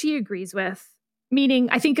even think she agrees with. Meaning,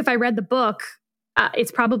 I think if I read the book,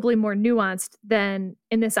 it's probably more nuanced than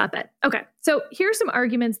in this op-ed. Okay, so here's some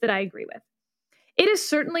arguments that I agree with. It is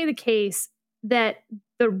certainly the case that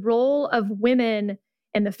the role of women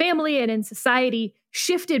in the family and in society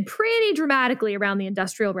shifted pretty dramatically around the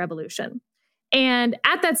Industrial Revolution. And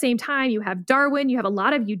at that same time, you have Darwin, you have a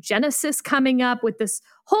lot of eugenicists coming up with this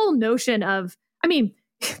whole notion of, I mean,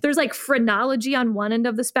 there's like phrenology on one end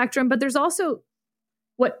of the spectrum, but there's also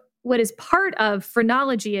what is part of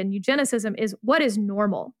phrenology and eugenicism is what is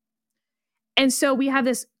normal. And so we have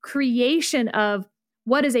this creation of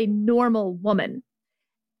what is a normal woman.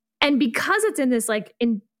 And because it's in this like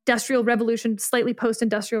Industrial Revolution, slightly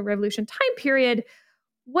post-Industrial Revolution time period,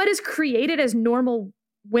 what is created as normal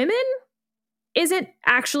women isn't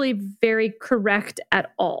actually very correct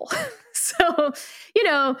at all. So, you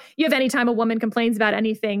have any time a woman complains about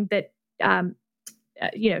anything that,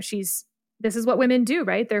 this is what women do,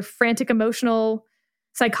 right? They're frantic, emotional,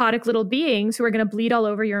 psychotic little beings who are going to bleed all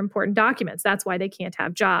over your important documents. That's why they can't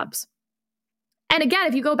have jobs. And again,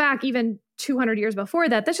 if you go back even 200 years before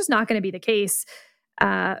that, that's just not going to be the case.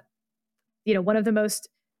 One of the most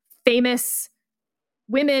famous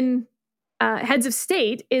women heads of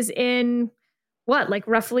state is in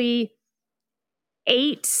roughly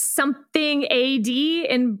 8-something AD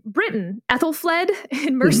in Britain, Ethelfled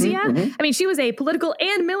in Mercia. Mm-hmm. I mean, she was a political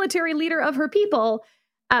and military leader of her people.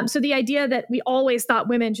 So the idea that we always thought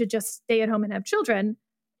women should just stay at home and have children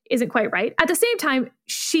isn't quite right. At the same time,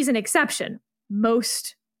 she's an exception.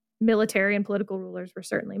 Most military and political rulers were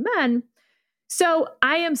certainly men. So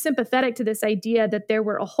I am sympathetic to this idea that there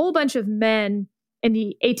were a whole bunch of men in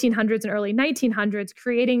the 1800s and early 1900s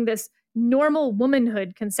creating this normal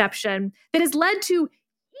womanhood conception that has led to a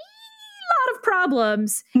lot of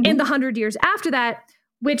problems in the 100 years after that,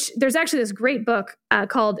 which there's actually this great book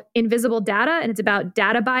called Invisible Data, and it's about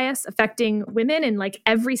data bias affecting women in like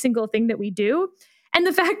every single thing that we do. And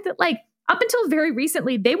the fact that like up until very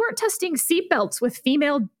recently, they weren't testing seatbelts with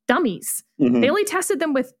female dummies. They only tested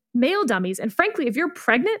them with male dummies. And frankly, if you're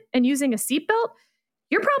pregnant and using a seatbelt,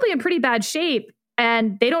 you're probably in pretty bad shape.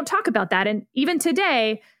 And they don't talk about that. And even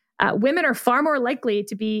today, women are far more likely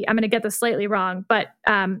to be, I'm going to get this slightly wrong, but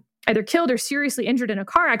either killed or seriously injured in a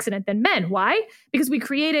car accident than men. Why? Because we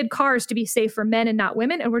created cars to be safe for men and not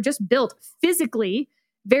women, and we're just built physically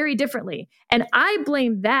very differently. And I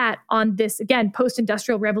blame that on this, again,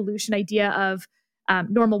 post-industrial revolution idea of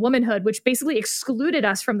normal womanhood, which basically excluded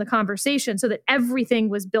us from the conversation so that everything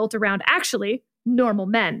was built around actually normal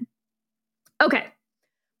men. Okay,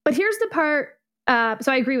 but here's the part,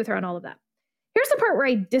 so I agree with her on all of that. Here's the part where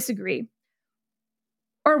I disagree,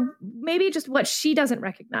 or maybe just what she doesn't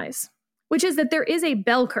recognize, which is that there is a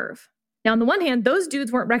bell curve. Now, on the one hand, those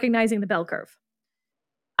dudes weren't recognizing the bell curve.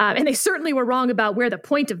 And they certainly were wrong about where the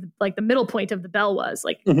point of, like the middle point of the bell was,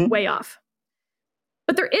 like way off.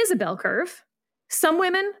 But there is a bell curve. Some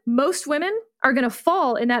women, most women, are going to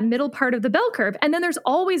fall in that middle part of the bell curve. And then there's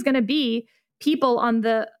always going to be people on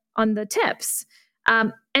the tips.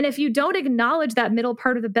 And if you don't acknowledge that middle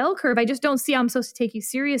part of the bell curve, I just don't see how I'm supposed to take you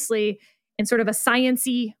seriously in sort of a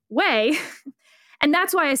science-y way. And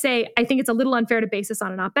that's why I say I think it's a little unfair to base this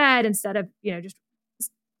on an op-ed instead of, just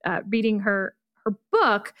reading her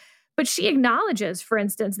book. But she acknowledges, for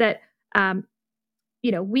instance, that,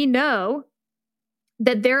 we know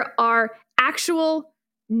that there are actual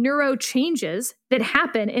neuro changes that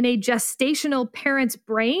happen in a gestational parent's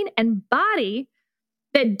brain and body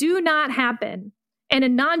that do not happen in a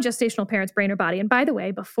non-gestational parent's brain or body. And by the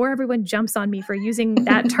way, before everyone jumps on me for using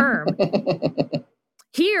that term,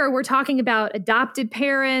 here we're talking about adopted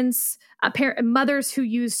parents, mothers who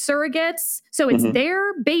use surrogates. So it's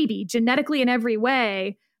their baby genetically in every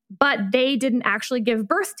way, but they didn't actually give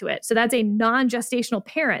birth to it. So that's a non-gestational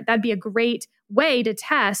parent. That'd be a great way to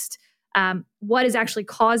test what is actually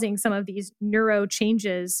causing some of these neuro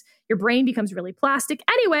changes. Your brain becomes really plastic.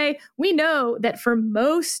 Anyway, we know that for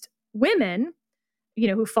most women,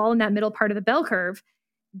 who fall in that middle part of the bell curve,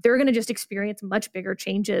 they're going to just experience much bigger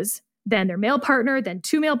changes than their male partner, than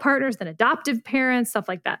two male partners, than adoptive parents, stuff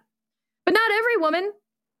like that. But not every woman.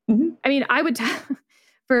 I mean, I would,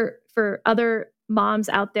 for other moms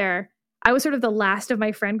out there, I was sort of the last of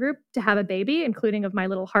my friend group to have a baby, including of my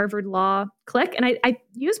little Harvard Law clique. And I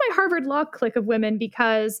use my Harvard Law clique of women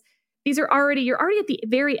because you're already at the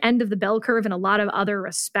very end of the bell curve in a lot of other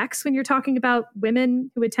respects when you're talking about women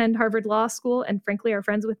who attend Harvard Law School and frankly are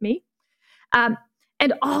friends with me.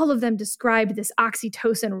 And all of them described this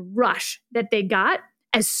oxytocin rush that they got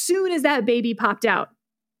as soon as that baby popped out.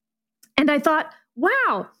 And I thought,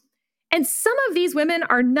 wow. And some of these women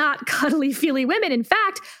are not cuddly, feely women. In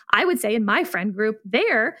fact, I would say in my friend group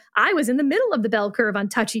there, I was in the middle of the bell curve on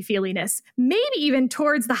touchy-feeliness, maybe even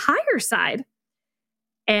towards the higher side.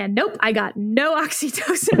 And nope, I got no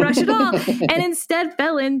oxytocin rush at all. And instead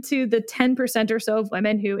fell into the 10% or so of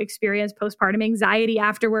women who experience postpartum anxiety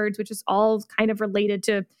afterwards, which is all kind of related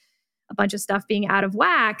to a bunch of stuff being out of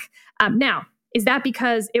whack. Now, is that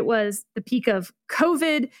because it was the peak of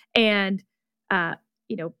COVID and,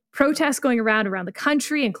 protests going around the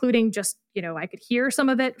country, including just, I could hear some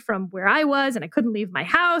of it from where I was, and I couldn't leave my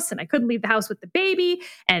house, and I couldn't leave the house with the baby,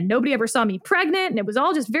 and nobody ever saw me pregnant, and it was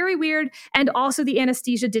all just very weird. And also the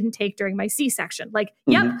anesthesia didn't take during my C-section.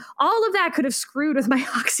 Yep, all of that could have screwed with my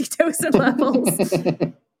oxytocin levels.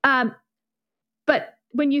 But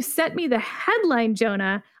when you sent me the headline,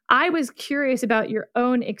 Jonah, I was curious about your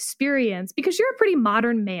own experience because you're a pretty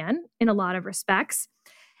modern man in a lot of respects.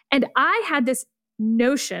 And I had this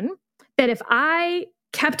notion that if I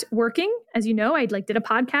kept working, as you know, I did a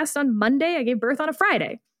podcast on Monday, I gave birth on a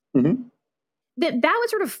Friday, that would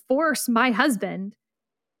sort of force my husband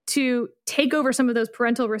to take over some of those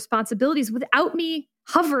parental responsibilities without me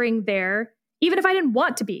hovering there, even if I didn't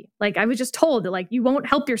want to be. I was just told that you won't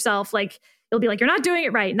help yourself. You'll be you're not doing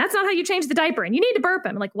it right. And that's not how you change the diaper. And you need to burp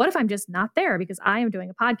him. What if I'm just not there because I am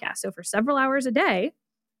doing a podcast? So for several hours a day,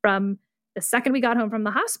 from the second we got home from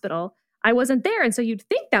the hospital, I wasn't there. And so you'd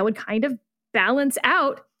think that would kind of balance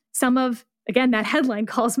out some of, again, that headline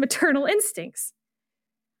calls maternal instincts.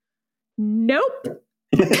 Nope.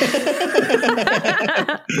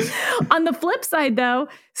 On the flip side, though,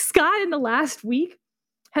 Scott in the last week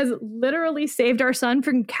has literally saved our son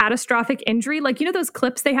from catastrophic injury. Those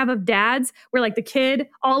clips they have of dads where the kid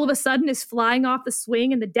all of a sudden is flying off the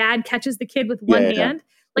swing and the dad catches the kid with one hand.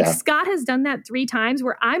 Scott has done that 3 times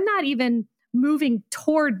where I'm not even moving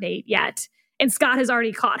toward Nate yet, and Scott has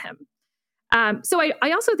already caught him. So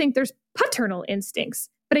I also think there's paternal instincts,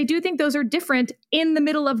 but I do think those are different in the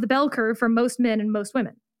middle of the bell curve for most men and most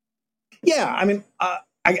women. Yeah, I mean,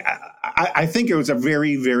 I think it was a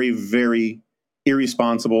very, very, very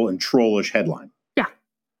irresponsible and trollish headline. Yeah,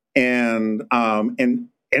 and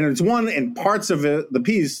it's one in parts of the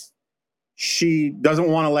piece she doesn't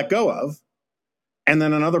want to let go of, and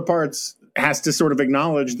then in other parts has to sort of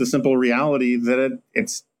acknowledge the simple reality that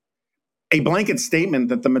it's a blanket statement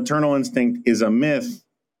that the maternal instinct is a myth,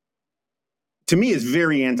 to me, is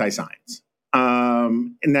very anti-science.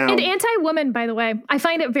 And anti-woman, by the way. I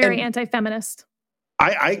find it very anti-feminist.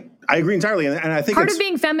 I agree entirely. And I think part of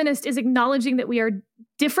being feminist is acknowledging that we are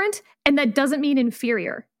different, and that doesn't mean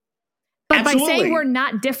inferior. But absolutely. By saying we're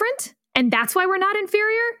not different, and that's why we're not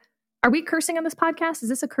inferior, are we cursing on this podcast? Is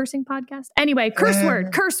this a cursing podcast? Anyway, curse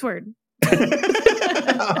word.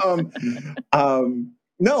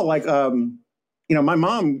 No, my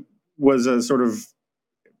mom was a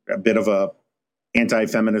bit of a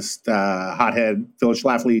anti-feminist, hothead, Phyllis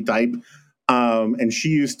Schlafly type. And she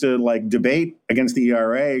used to debate against the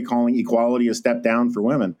ERA, calling equality a step down for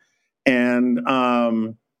women. And,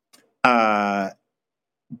 but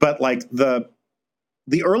the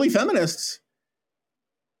early feminists,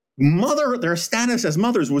 their status as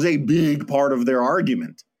mothers was a big part of their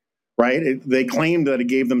argument. Right? They claimed that it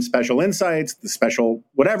gave them special insights, the special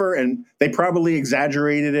whatever, and they probably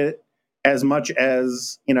exaggerated it as much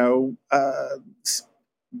as,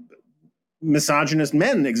 misogynist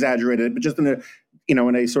men exaggerated it, but just in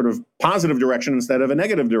a sort of positive direction instead of a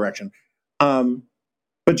negative direction.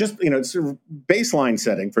 But just, sort of baseline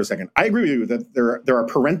setting for a second. I agree with you that there are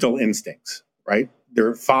parental instincts, right? There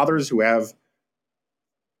are fathers who have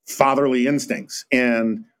fatherly instincts.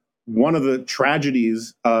 And one of the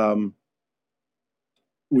tragedies,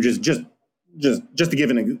 which is just to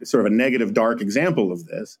give sort of a negative, dark example of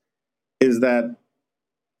this, is that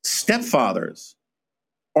stepfathers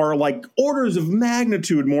are orders of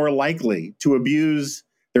magnitude more likely to abuse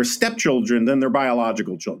their stepchildren than their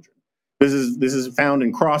biological children. This is found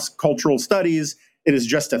in cross-cultural studies. It is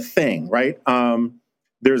just a thing, right?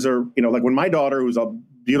 There's when my daughter, who's a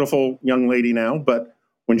beautiful young lady now, but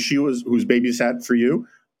who's babysat for you,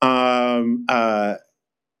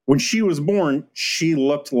 when she was born, she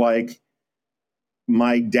looked like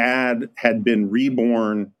my dad had been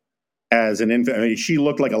reborn as an infant. I mean, she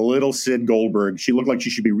looked like a little Sid Goldberg. She looked like she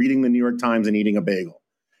should be reading the New York Times and eating a bagel.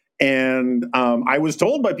 And I was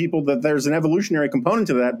told by people that there's an evolutionary component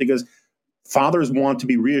to that because fathers want to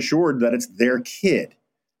be reassured that it's their kid.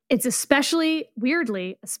 It's especially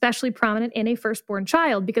prominent in a firstborn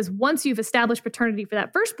child, because once you've established paternity for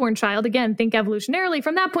that firstborn child, again, think evolutionarily,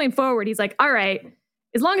 from that point forward, he's like, all right,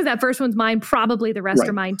 As long as that first one's mine, probably the rest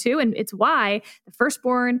are mine too. And it's why the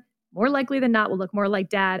firstborn, more likely than not, will look more like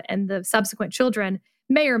dad, and the subsequent children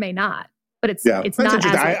may or may not. But it's not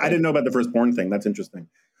interesting. as I didn't know about the firstborn thing. That's interesting.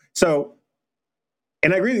 So,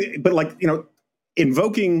 and I agree, but like,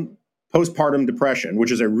 invoking postpartum depression,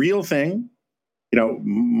 which is a real thing.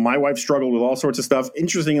 My wife struggled with all sorts of stuff.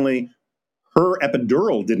 Interestingly, her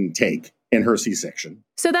epidural didn't take in her C-section.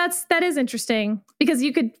 So that is interesting because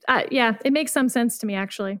you could, it makes some sense to me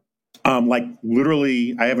actually. Like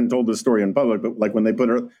literally, I haven't told this story in public, but like when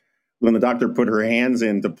the doctor put her hands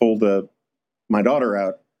in to pull my daughter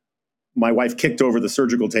out, my wife kicked over the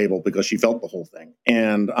surgical table because she felt the whole thing.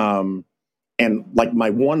 And like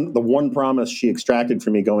the one promise she extracted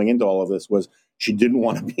from me going into all of this was she didn't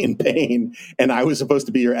want to be in pain, and I was supposed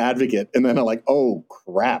to be your advocate. And then I'm like, oh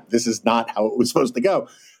crap, this is not how it was supposed to go.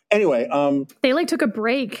 Anyway, they took a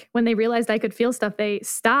break when they realized I could feel stuff. They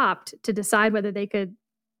stopped to decide whether they could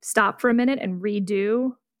stop for a minute and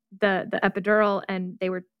redo the epidural, and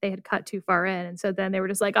they had cut too far in, and so then they were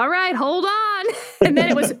just like, all right, hold on. And then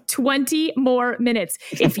it was 20 more minutes.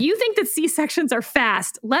 If you think that C-sections are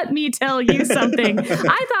fast, let me tell you something.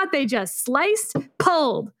 I thought they just sliced,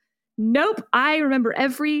 pulled. Nope. I remember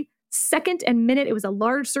every second and minute. It was a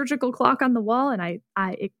large surgical clock on the wall, and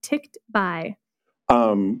it ticked by.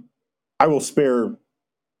 I will spare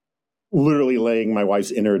literally laying my wife's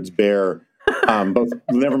innards bare, both,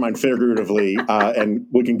 never mind figuratively, and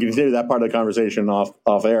we can continue that part of the conversation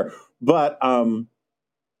off air. But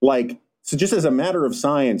so just as a matter of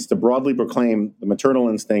science, to broadly proclaim the maternal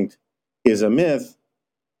instinct is a myth.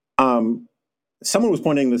 Someone was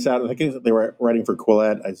pointing this out. I think they were writing for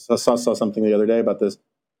Quillette. I saw something the other day about this.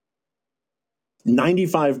 There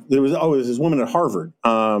was this woman at Harvard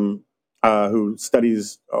who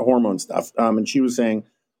studies hormone stuff, and she was saying,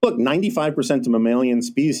 look, 95% of mammalian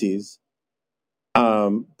species,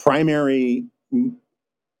 primary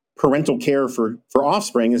parental care for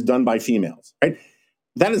offspring is done by females, right?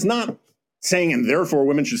 That is not saying, and therefore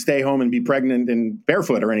women should stay home and be pregnant and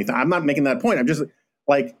barefoot or anything. I'm not making that point. I'm just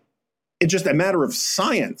like, it's just a matter of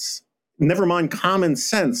science, never mind common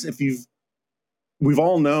sense. We've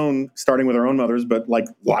all known, starting with our own mothers, but like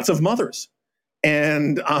lots of mothers.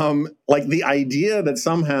 And like the idea that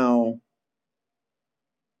somehow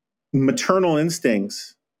maternal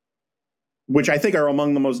instincts, which I think are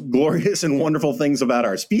among the most glorious and wonderful things about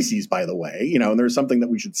our species, by the way, and there's something that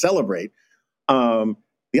we should celebrate.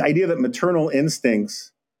 The idea that maternal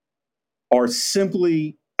instincts are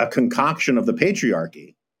simply a concoction of the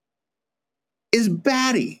patriarchy is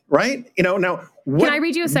batty, right? Now, can I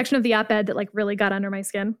read you a section of the op-ed that really got under my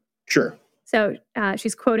skin? Sure. So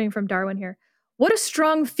she's quoting from Darwin here. What a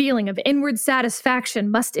strong feeling of inward satisfaction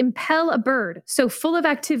must impel a bird so full of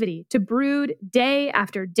activity to brood day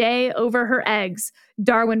after day over her eggs,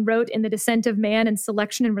 Darwin wrote in The Descent of Man and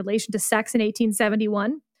Selection in Relation to Sex in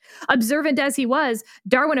 1871. Observant as he was,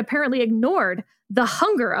 Darwin apparently ignored the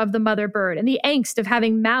hunger of the mother bird and the angst of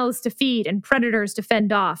having mouths to feed and predators to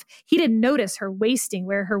fend off. He didn't notice her wasting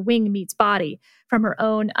where her wing meets body from her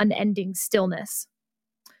own unending stillness.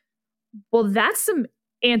 Well, that's some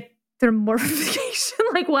anthropomorphification.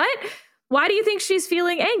 Like what? Why do you think she's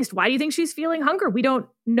feeling angst? Why do you think she's feeling hunger? We don't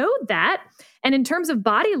know that. And in terms of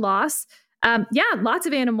body loss, lots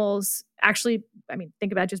of animals actually,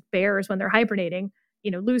 think about just bears when they're hibernating,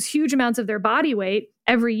 lose huge amounts of their body weight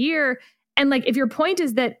every year. And if your point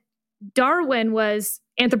is that Darwin was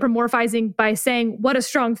anthropomorphizing by saying what a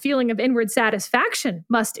strong feeling of inward satisfaction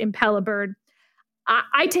must impel a bird,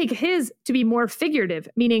 I take his to be more figurative,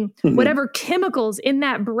 meaning whatever chemicals in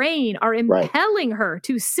that brain are impelling her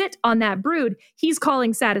to sit on that brood, he's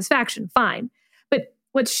calling satisfaction. Fine. But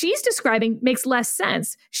what she's describing makes less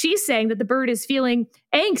sense. She's saying that the bird is feeling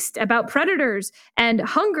angst about predators and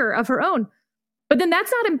hunger of her own. But then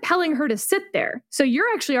that's not impelling her to sit there. So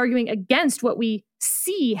you're actually arguing against what we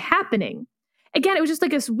see happening. Again, it was just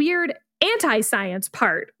this weird anti-science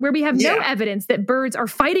part where we have no evidence that birds are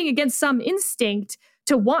fighting against some instinct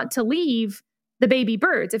to want to leave the baby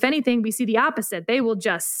birds. If anything, we see the opposite. They will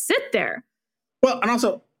just sit there. Well, and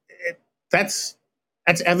also that's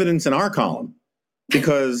evidence in our column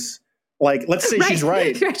because let's say she's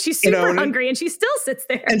right. She's super hungry and she still sits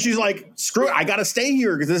there. And she's like, screw it, I got to stay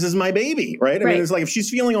here because this is my baby, right? I mean, it's if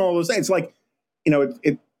she's feeling all those things,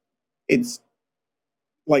 it's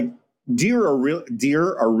like deer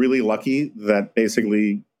are really lucky that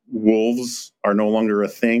basically wolves are no longer a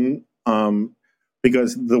thing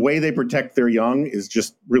because the way they protect their young is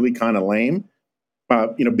just really kind of lame.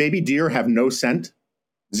 Baby deer have no scent,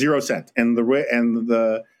 0 scent. And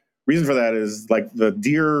the reason for that is the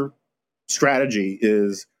deer strategy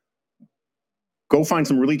is go find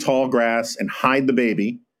some really tall grass and hide the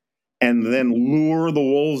baby, and then lure the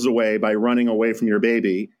wolves away by running away from your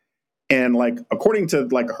baby. And like, according to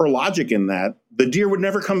like her logic in that, the deer would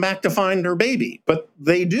never come back to find her baby, but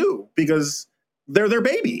they do because they're their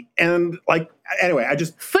baby. And like, anyway, I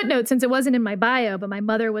just... Footnote, since it wasn't in my bio, but my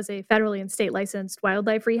mother was a federally and state licensed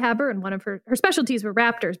wildlife rehabber, and one of her specialties were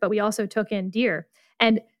raptors, but we also took in deer.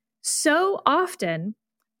 And so often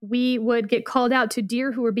we would get called out to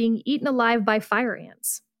deer who were being eaten alive by fire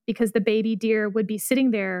ants, because the baby deer would be sitting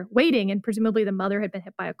there waiting, and presumably the mother had been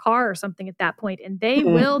hit by a car or something at that point, and they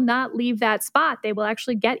will not leave that spot. They will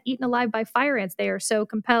actually get eaten alive by fire ants. They are so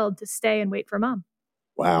compelled to stay and wait for mom.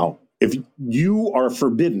 Wow. If you are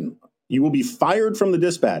forbidden, you will be fired from the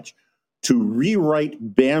Dispatch to rewrite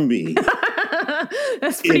Bambi.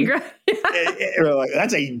 That's pretty great.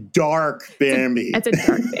 That's a dark Bambi. That's a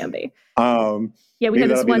dark Bambi. Yeah, we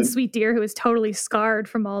had this one sweet deer who was totally scarred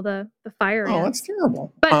from all the fire ants. Oh, that's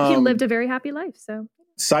terrible. But he lived a very happy life. So,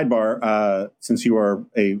 sidebar, since you are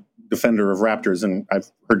a defender of raptors, and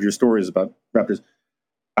I've heard your stories about raptors,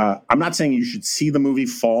 I'm not saying you should see the movie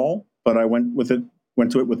Fall, but I went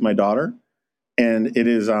to it with my daughter, and it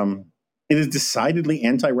is decidedly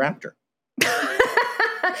anti-raptor.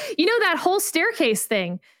 You know, that whole staircase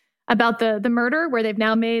thing about the murder, where they've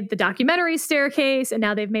now made the documentary Staircase, and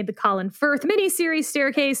now they've made the Colin Firth miniseries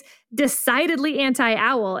Staircase, decidedly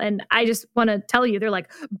anti-owl. And I just want to tell you, they're like,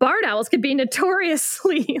 barn owls could be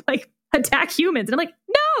notoriously like attack humans. And I'm like,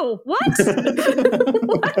 no, what?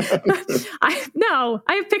 What? I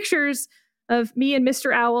have pictures of me and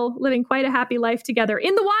Mr. Owl living quite a happy life together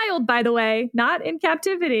in the wild, by the way, not in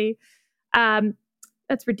captivity.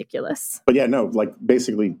 That's ridiculous. But yeah, no, like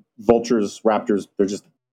basically vultures, raptors, they're just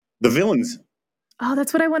the villains. Oh,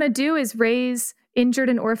 that's what I want to do, is raise injured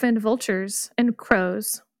and orphaned vultures and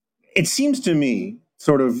crows. It seems to me,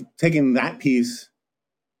 sort of taking that piece,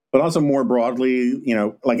 but also more broadly, you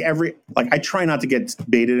know, I try not to get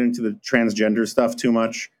baited into the transgender stuff too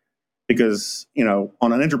much, because, you know,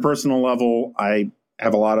 on an interpersonal level, I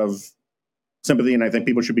have a lot of sympathy, and I think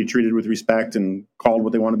people should be treated with respect and called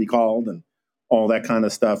what they want to be called and all that kind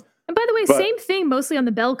of stuff. And by the way, same thing mostly on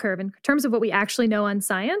the bell curve in terms of what we actually know on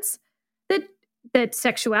science, that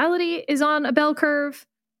sexuality is on a bell curve,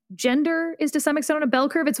 gender is to some extent on a bell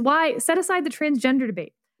curve. It's why, set aside the transgender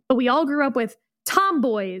debate, but we all grew up with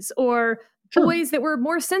tomboys or boys that were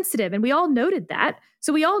more sensitive, and we all noted that.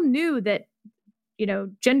 So we all knew that, you know,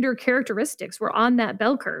 gender characteristics were on that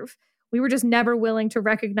bell curve. We were just never willing to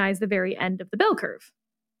recognize the very end of the bell curve.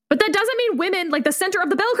 But that doesn't mean women, like the center of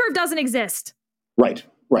the bell curve, doesn't exist. Right.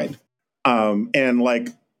 And like,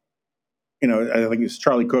 you know, I think it was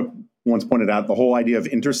Charlie Cook once pointed out, the whole idea of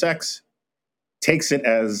intersex takes it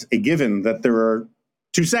as a given that there are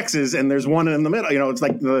two sexes and there's one in the middle. You know, it's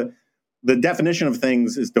like the definition of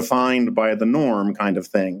things is defined by the norm kind of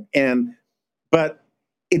thing. But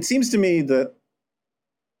it seems to me that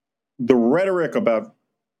the rhetoric about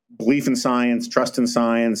belief in science, trust in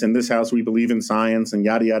science, in this house we believe in science, and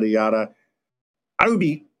yada, yada, yada,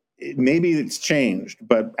 maybe it's changed,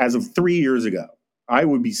 but as of 3 years ago, I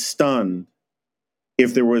would be stunned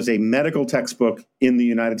if there was a medical textbook in the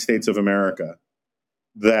United States of America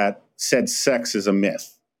that said sex is a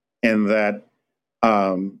myth, and that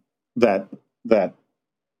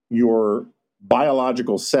your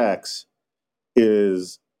biological sex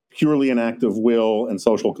is purely an act of will and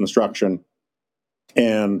social construction.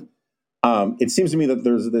 And it seems to me that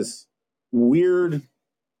there's this weird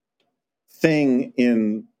thing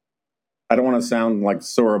in, I don't want to sound like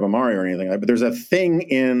Sohrab-Ahmari or anything like that, but there's a thing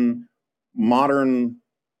in modern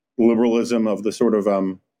liberalism of the sort of,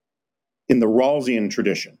 in the Rawlsian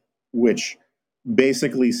tradition, which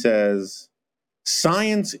basically says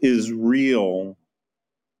science is real,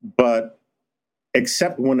 but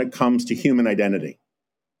except when it comes to human identity,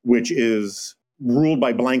 which is ruled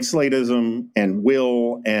by blank slateism and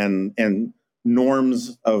will and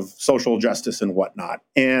norms of social justice and whatnot.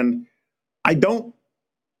 And I don't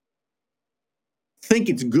think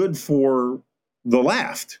it's good for the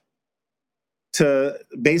left to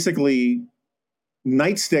basically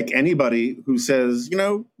nightstick anybody who says, you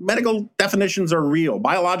know, medical definitions are real,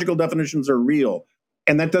 biological definitions are real.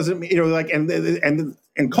 And that doesn't, you know, like,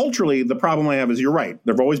 and culturally, the problem I have is, you're right.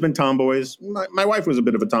 There've always been tomboys. My wife was a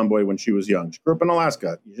bit of a tomboy when she was young. She grew up in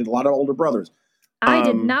Alaska. She had a lot of older brothers. I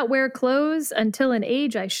did not wear clothes until an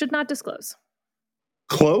age I should not disclose.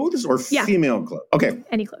 Clothes or female clothes? Okay.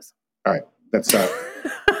 Any clothes. All right. That's your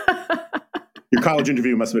college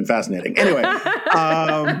interview must have been fascinating. Anyway.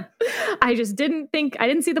 I just didn't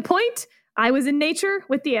see the point. I was in nature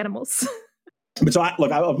with the animals. But so,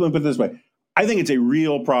 I'll put it this way. I think it's a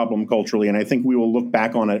real problem culturally, and I think we will look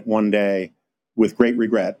back on it one day with great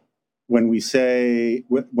regret when we say,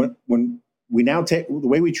 when we now take, the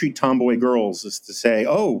way we treat tomboy girls is to say,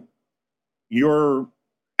 oh, you're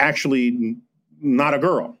actually not a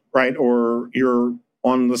girl, right? Or you're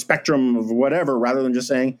on the spectrum of whatever, rather than just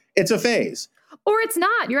saying it's a phase. Or it's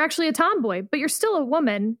not. You're actually a tomboy, but you're still a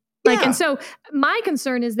woman. Like, Yeah. And so my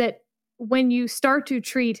concern is that when you start to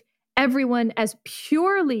treat everyone as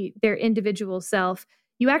purely their individual self,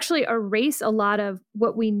 you actually erase a lot of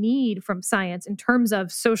what we need from science in terms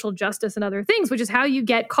of social justice and other things, which is how you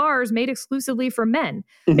get cars made exclusively for men.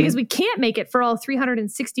 Mhm. Because we can't make it for all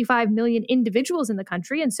 365 million individuals in the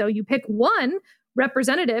country. And so you pick one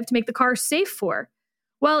representative to make the car safe for.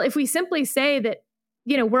 Well, if we simply say that,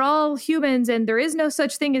 we're all humans and there is no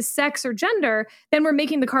such thing as sex or gender, then we're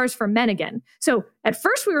making the cars for men again. So at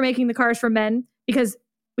first we were making the cars for men because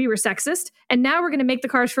we were sexist, and now we're going to make the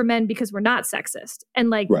cars for men because we're not sexist. And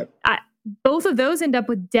Right. both of those end up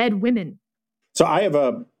with dead women. So I have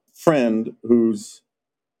a friend whose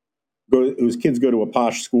kids go to a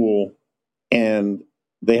posh school, and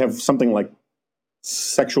they have something like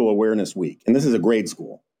Sexual Awareness Week. And this is a grade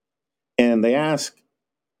school. And they ask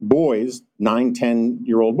boys, 9,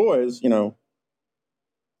 10-year-old boys,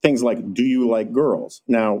 things like, do you like girls?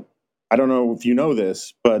 Now, I don't know if you know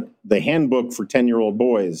this, but the handbook for 10-year-old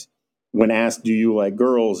boys, when asked, do you like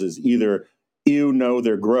girls, is either, ew, no,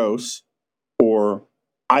 they're gross, or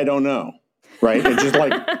I don't know, right? It's just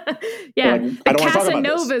like, yeah, like, I don't want to talk about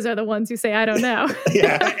this. Casanovas are the ones who say, I don't know.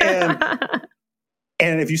 Yeah,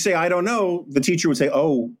 and if you say, I don't know, the teacher would say,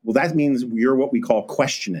 oh, well, that means you're what we call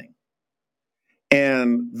questioning.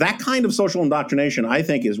 And that kind of social indoctrination, I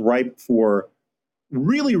think, is ripe for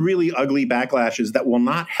really, really ugly backlashes that will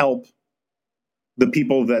not help the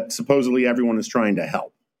people that supposedly everyone is trying to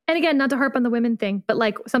help. And again, not to harp on the women thing, but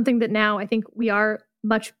like something that now I think we are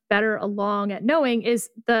much better along at knowing is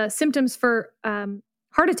the symptoms for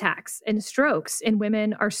heart attacks and strokes in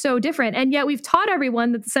women are so different. And yet we've taught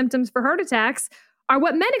everyone that the symptoms for heart attacks are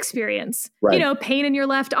what men experience. Right. Pain in your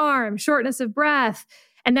left arm, shortness of breath.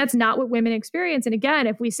 And that's not what women experience. And again,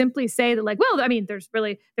 if we simply say that, like, well, I mean, there's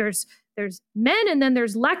men and then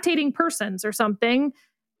there's lactating persons or something,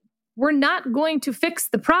 we're not going to fix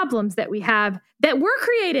the problems that we have that were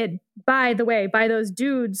created, by the way, by those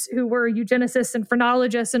dudes who were eugenicists and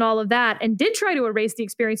phrenologists and all of that, and did try to erase the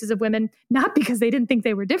experiences of women, not because they didn't think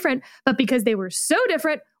they were different, but because they were so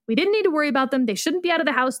different, we didn't need to worry about them. They shouldn't be out of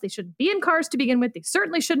the house. They shouldn't be in cars to begin with. They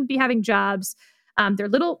certainly shouldn't be having jobs.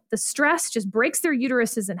 The stress just breaks their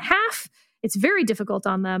uteruses in half. It's very difficult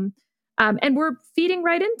on them. And we're feeding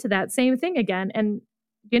right into that same thing again. And,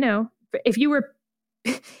 if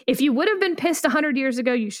you would have been pissed 100 years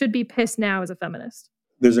ago, you should be pissed now as a feminist.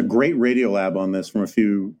 There's a great Radiolab on this from a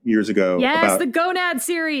few years ago. Yes, the Gonad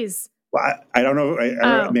series. Well, I don't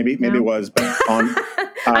know. Maybe it was, but on.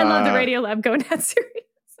 I love the Radiolab Gonad series.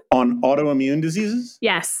 On autoimmune diseases?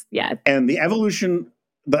 Yes, yeah. And the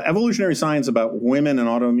evolutionary science about women and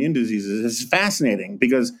autoimmune diseases is fascinating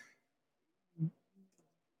because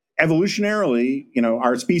evolutionarily,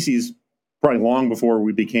 our species, probably long before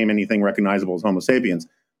we became anything recognizable as Homo sapiens,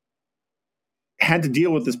 had to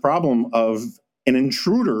deal with this problem of an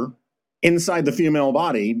intruder inside the female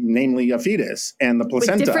body, namely a fetus and the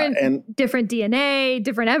placenta. With different DNA,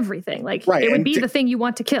 different everything. Like, right, it would be the thing you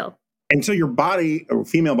want to kill. And so your body, or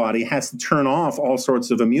female body, has to turn off all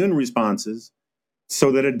sorts of immune responses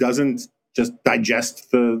so that it doesn't just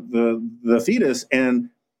digest the fetus. And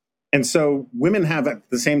so women have at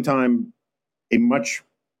the same time a much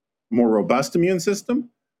more robust immune system,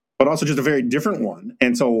 but also just a very different one.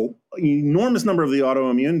 And so an enormous number of the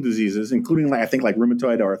autoimmune diseases, including I think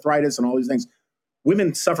rheumatoid arthritis and all these things,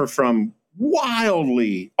 women suffer from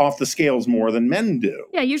wildly off the scales more than men do.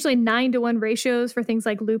 Yeah, usually 9-to-1 ratios for things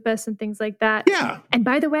like lupus and things like that. Yeah. And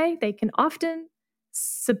by the way, they can often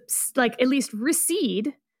at least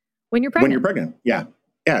recede when you're pregnant. When you're pregnant, yeah.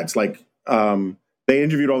 Yeah, it's like they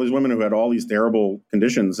interviewed all these women who had all these terrible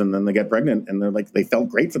conditions, and then they get pregnant, and they're like, they felt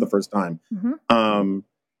great for the first time. Mm-hmm.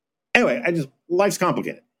 Anyway, life's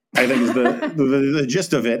complicated, I think is the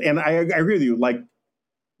gist of it. And I agree with you. Like,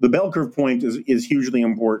 the bell curve point is hugely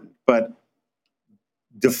important, but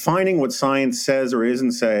defining what science says or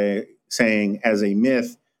isn't saying as a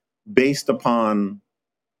myth based upon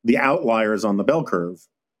the outliers on the bell curve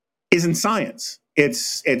isn't science.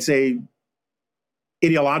 It's a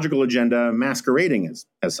ideological agenda masquerading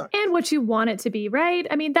as science. And what you want it to be, right?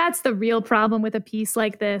 I mean, that's the real problem with a piece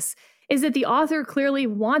like this, is that the author clearly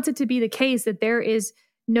wants it to be the case that there is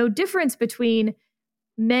no difference between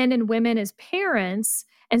men and women as parents.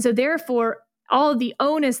 And so therefore, all of the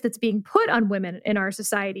onus that's being put on women in our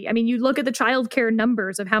society. I mean, you look at the childcare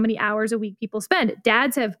numbers of how many hours a week people spend.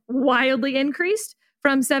 Dads have wildly increased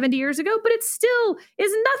from 70 years ago, but it still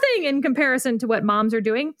is nothing in comparison to what moms are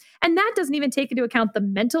doing. And that doesn't even take into account the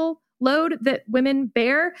mental load that women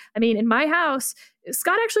bear. I mean, in my house,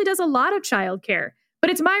 Scott actually does a lot of childcare, but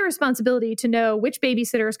it's my responsibility to know which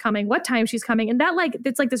babysitter is coming, what time she's coming. And that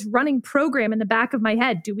it's like this running program in the back of my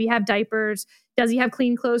head. Do we have diapers? Does he have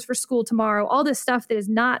clean clothes for school tomorrow? All this stuff that is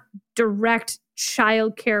not direct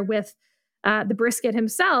childcare with the brisket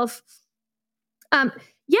himself.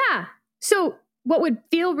 So what would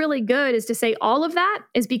feel really good is to say all of that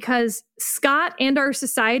is because Scott and our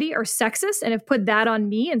society are sexist and have put that on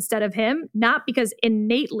me instead of him, not because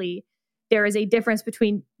innately there is a difference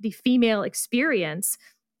between the female experience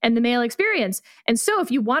and the male experience. And so if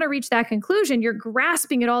you want to reach that conclusion, you're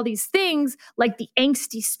grasping at all these things like the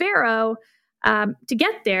angsty sparrow to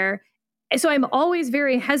get there. So I'm always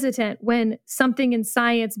very hesitant when something in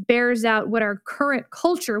science bears out what our current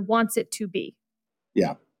culture wants it to be.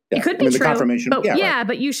 Yeah. It could be true, but right.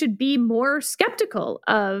 But you should be more skeptical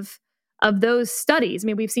of those studies. I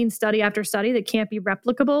mean, we've seen study after study that can't be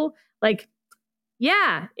replicable. Like,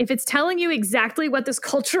 yeah, if it's telling you exactly what this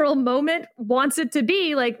cultural moment wants it to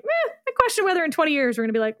be, like, I question whether in 20 years we're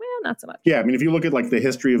going to be like, well, not so much. Yeah, I mean, if you look at like the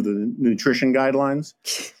history of the nutrition guidelines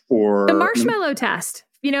or the marshmallow test,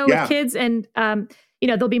 with kids, and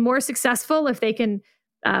they'll be more successful if they can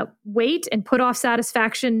wait and put off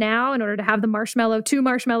satisfaction now in order to have the 2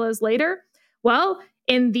 marshmallows later. Well,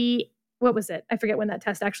 in the, what was it? I forget when that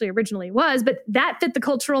test actually originally was, but that fit the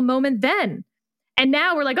cultural moment then. And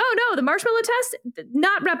now we're like, oh no, the marshmallow test,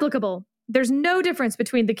 not replicable. There's no difference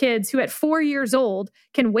between the kids who at 4 years old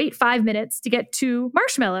can wait 5 minutes to get 2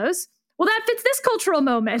 marshmallows. Well, that fits this cultural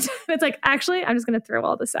moment. It's like, actually, I'm just going to throw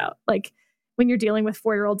all this out. Like, when you're dealing with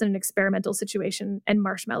 4-year-olds in an experimental situation and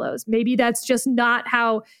marshmallows, maybe that's just not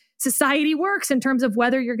how society works in terms of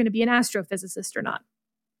whether you're going to be an astrophysicist or not.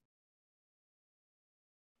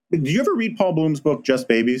 Did you ever read Paul Bloom's book, Just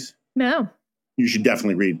Babies? No. You should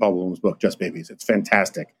definitely read Paul Bloom's book, Just Babies. It's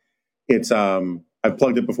fantastic. It's I've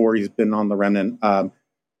plugged it before. He's been on The Remnant.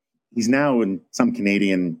 He's now in some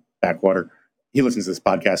Canadian backwater. He listens to this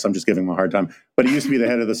podcast, so I'm just giving him a hard time. But he used to be the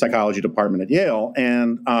head of the psychology department at Yale,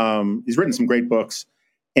 and he's written some great books.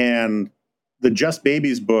 And the Just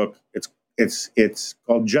Babies book, it's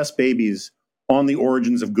called Just Babies: On the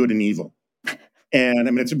Origins of Good and Evil. And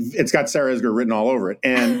I mean, it's got Sarah Isgur written all over it.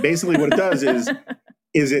 And basically, what it does is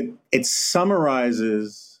it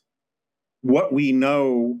summarizes what we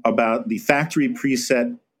know about the factory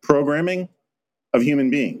preset programming of human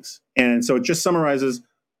beings. And so it just summarizes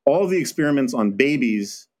all of the experiments on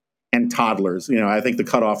babies and toddlers. I think the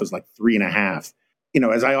cutoff is like 3.5.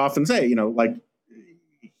 As I often say, like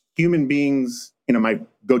human beings, my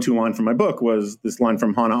go-to line from my book was this line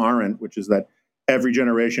from Hannah Arendt, which is that every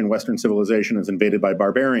generation Western civilization is invaded by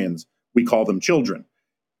barbarians. We call them children.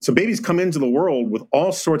 So babies come into the world with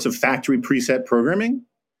all sorts of factory preset programming,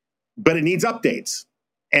 but it needs updates.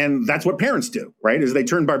 And that's what parents do, right? Is they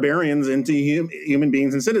turn barbarians into human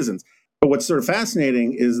beings and citizens. But what's sort of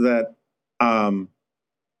fascinating is that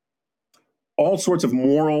all sorts of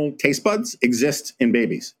moral taste buds exist in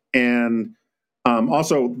babies. And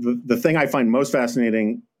also the thing I find most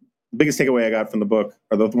fascinating, the biggest takeaway I got from the book,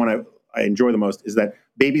 or the one I enjoy the most, is that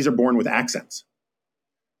babies are born with accents.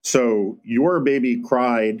 So your baby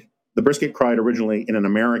the brisket cried originally in an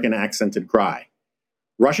American accented cry.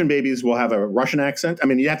 Russian babies will have a Russian accent. I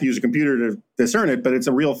mean, you have to use a computer to discern it, but it's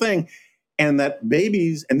a real thing. And that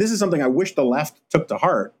babies, and this is something I wish the left took to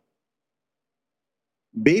heart,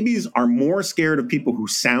 babies are more scared of people who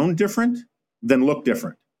sound different than look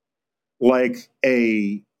different. Like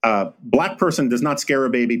a black person does not scare a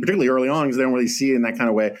baby, particularly early on, because they don't really see it in that kind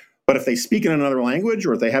of way. But if they speak in another language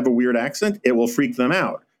or if they have a weird accent, it will freak them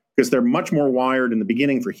out because they're much more wired in the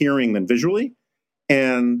beginning for hearing than visually.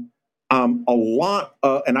 And what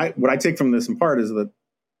I take from this in part is that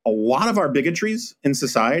a lot of our bigotries in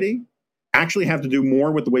society actually have to do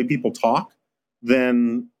more with the way people talk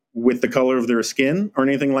than with the color of their skin or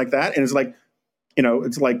anything like that. And it's like,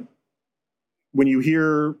 it's like when you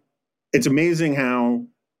hear, it's amazing how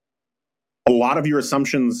a lot of your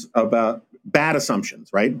assumptions about bad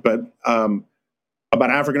assumptions, right? But about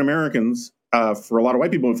African Americans, for a lot of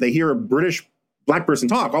white people, if they hear a British black person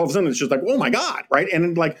talk, all of a sudden it's just like, oh my God, right?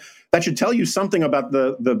 And like that should tell you something about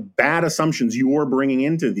the bad assumptions you're bringing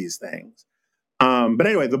into these things. But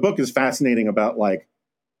anyway, the book is fascinating about like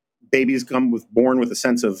babies born with a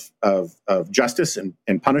sense of justice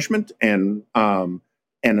and punishment and the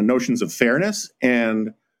notions of fairness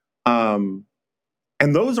and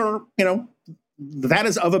those are that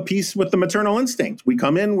is of a piece with the maternal instinct. We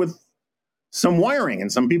come in with some wiring,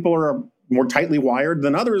 and some people are more tightly wired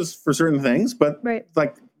than others for certain things, but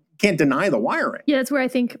like can't deny the wiring. Yeah, that's where I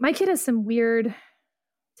think my kid has some weird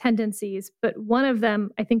tendencies, but one of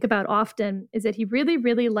them I think about often is that he really,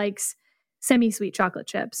 really likes semi-sweet chocolate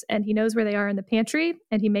chips, and he knows where they are in the pantry,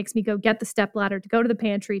 and he makes me go get the stepladder to go to the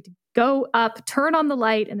pantry, to go up, turn on the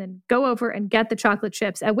light, and then go over and get the chocolate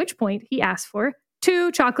chips, at which point he asks for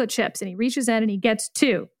 2 chocolate chips, and he reaches in and he gets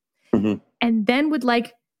 2, and then would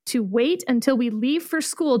like to wait until we leave for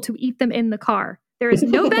school to eat them in the car. There is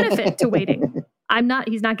no benefit to waiting.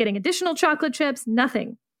 He's not getting additional chocolate chips,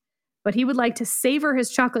 nothing. But he would like to savor his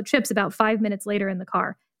chocolate chips about 5 minutes later in the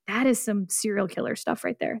car. That is some serial killer stuff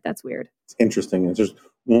right there. That's weird. It's interesting. It's just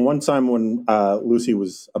one time when Lucy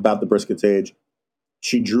was about the brisket's age,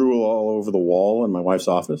 she drew all over the wall in my wife's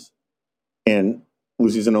office. And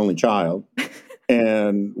Lucy's an only child.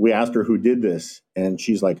 And we asked her who did this. And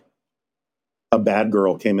she's like, a bad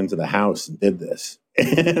girl came into the house and did this.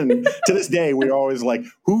 And to this day, we're always like,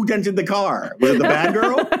 who dented the car? Was it the bad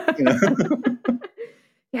girl? You know?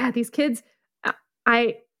 Yeah, these kids,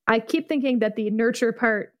 I keep thinking that the nurture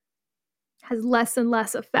part has less and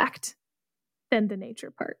less effect than the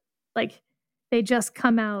nature part. Like, they just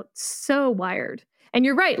come out so wired. And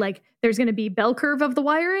you're right, like, there's going to be bell curve of the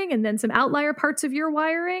wiring and then some outlier parts of your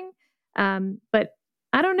wiring. But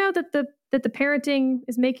I don't know that the parenting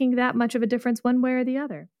is making that much of a difference one way or the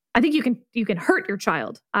other. I think you can hurt your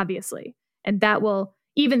child, obviously. And that will,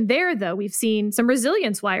 even there, though, we've seen some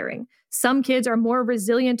resilience wiring. Some kids are more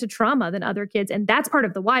resilient to trauma than other kids, and that's part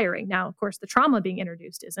of the wiring. Now, of course, the trauma being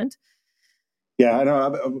introduced isn't. Yeah, I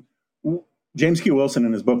know. James Q. Wilson,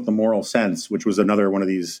 in his book, The Moral Sense, which was another one of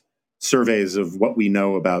these surveys of what we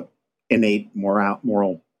know about innate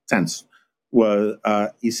moral sense, was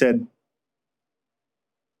he said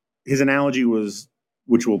his analogy was,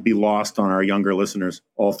 which will be lost on our younger listeners,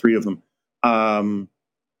 all 3 of them.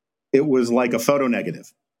 It was like a photo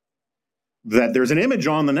negative, that there's an image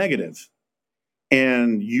on the negative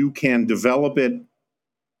and you can develop it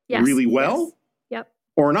really well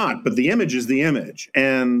or not, but the image is the image.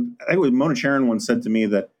 And I think Mona Charen once said to me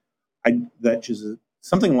that she's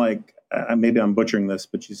something like, maybe I'm butchering this,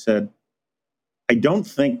 but she said, I don't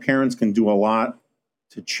think parents can do a lot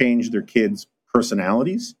to change their kids'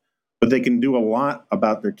 personalities, but they can do a lot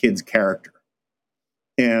about their kids' character.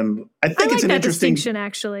 And I think it's an interesting distinction,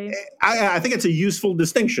 actually. I think it's a useful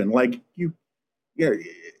distinction. Like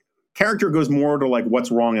character goes more to like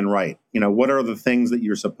what's wrong and right. You know, what are the things that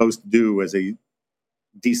you're supposed to do as a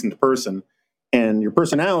decent person? And your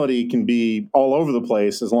personality can be all over the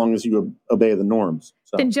place as long as you obey the norms.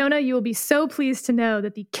 So. And Jonah, you will be so pleased to know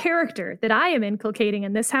that the character that I am inculcating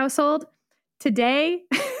in this household today,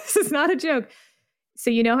 this is not a joke.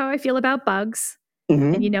 So you know how I feel about bugs.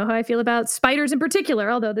 And you know how I feel about spiders in particular,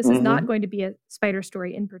 although this is not going to be a spider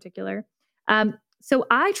story in particular. So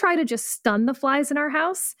I try to just stun the flies in our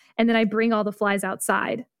house, and then I bring all the flies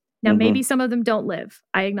outside. Now, maybe some of them don't live.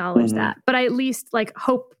 I acknowledge that. But I at least like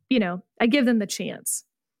hope, I give them the chance.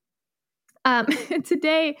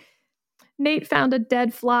 Today, Nate found a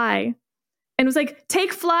dead fly and was like,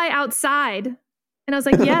 take fly outside. And I was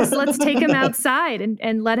like, yes, let's take him outside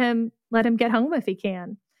and let him get home if he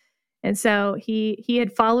can. And so he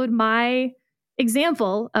had followed my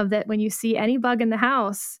example of that when you see any bug in the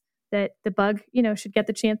house, that the bug, should get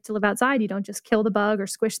the chance to live outside. You don't just kill the bug or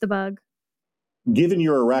squish the bug. Given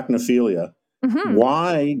your arachnophilia,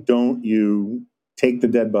 why don't you take the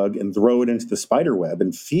dead bug and throw it into the spider web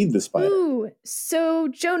and feed the spider? Ooh, so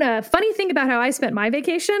Jonah, funny thing about how I spent my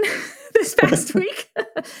vacation this past week.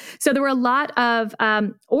 So there were a lot of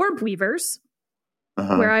orb weavers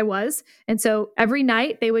where I was. And so every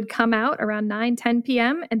night they would come out around 9-10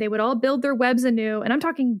 p.m. and they would all build their webs anew. And I'm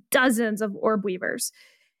talking dozens of orb weavers.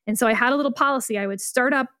 And so I had a little policy. I would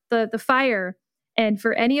start up the fire. And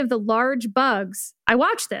for any of the large bugs, I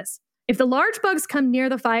watched this. If the large bugs come near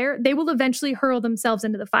the fire, they will eventually hurl themselves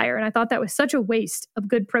into the fire. And I thought that was such a waste of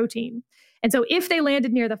good protein. And so if they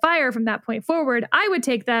landed near the fire from that point forward, I would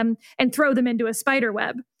take them and throw them into a spider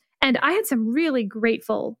web. And I had some really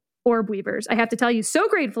grateful orb weavers. I have to tell you, so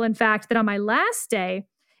grateful, in fact, that on my last day,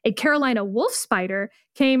 a Carolina wolf spider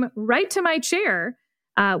came right to my chair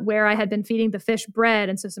where I had been feeding the fish bread.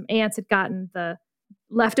 And so some ants had gotten the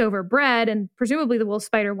leftover bread, and presumably the wolf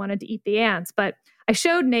spider wanted to eat the ants. But I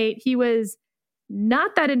showed Nate, he was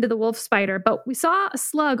not that into the wolf spider, but we saw a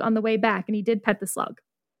slug on the way back, and he did pet the slug.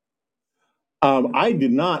 I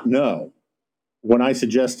did not know when I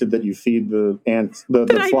suggested that you feed the ants, the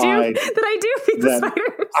fly, that I do feed the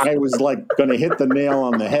spiders. I was like going to hit the nail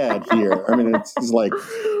on the head here. I mean, it's like,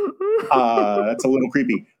 That's a little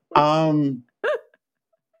creepy. But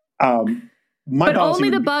only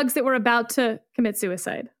the bugs that were about to commit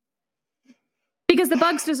suicide. Because the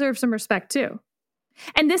bugs deserve some respect too.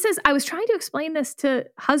 And I was trying to explain this to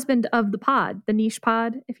husband of the pod, the niche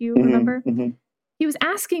pod, if you remember. Mm-hmm. He was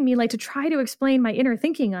asking me to try to explain my inner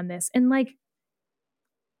thinking on this. And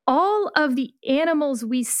all of the animals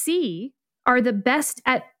we see are the best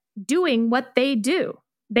at doing what they do.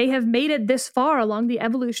 They have made it this far along the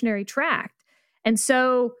evolutionary tract. And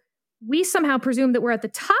so we somehow presume that we're at the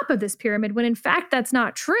top of this pyramid when in fact that's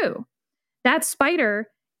not true. That spider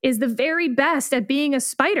is the very best at being a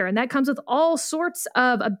spider. And that comes with all sorts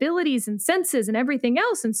of abilities and senses and everything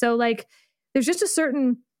else. And so there's just a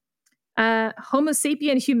certain Homo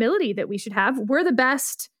sapien humility that we should have. We're the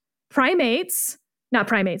best primates, not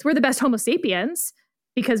primates. We're the best Homo sapiens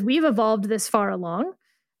because we've evolved this far along.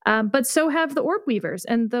 But so have the orb weavers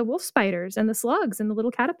and the wolf spiders and the slugs and the little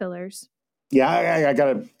caterpillars. Yeah,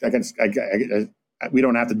 we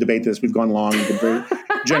don't have to debate this. We've gone long. You've been very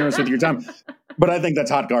generous with your time. But I think that's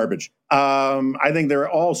hot garbage. I think there are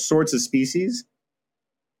all sorts of species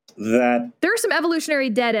that... There are some evolutionary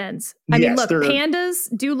dead ends. I mean, look,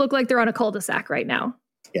 pandas do look like they're on a cul-de-sac right now.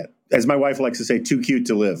 Yeah. As my wife likes to say, too cute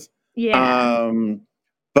to live. Yeah.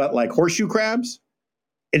 But horseshoe crabs,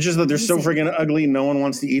 it's just that they're so freaking ugly. No one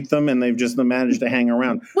wants to eat them, and they've just managed to hang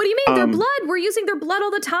around. What do you mean? Their blood? We're using their blood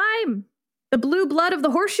all the time. The blue blood of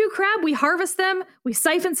the horseshoe crab, we harvest them, we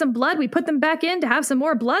siphon some blood, we put them back in to have some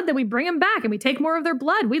more blood, then we bring them back and we take more of their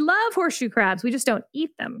blood. We love horseshoe crabs. We just don't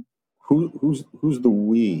eat them. Who's the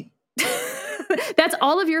we? That's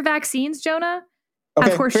all of your vaccines, Jonah,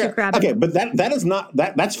 have horseshoe crab. Okay, but that is not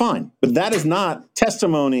that's fine. But that is not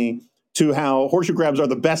testimony to how horseshoe crabs are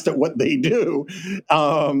the best at what they do.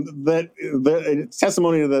 It's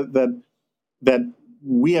testimony that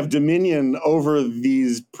we have dominion over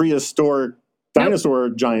these prehistoric dinosaur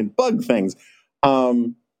giant bug things.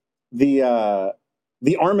 The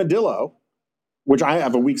armadillo, which I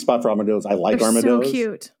have a weak spot for armadillos. I like armadillos. So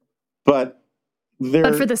cute. But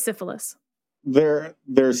for the syphilis. Their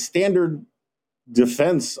standard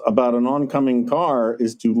defense about an oncoming car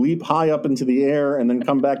is to leap high up into the air and then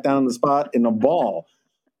come back down the spot in a ball.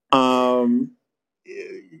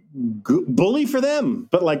 Bully for them,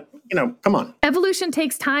 but come on. Evolution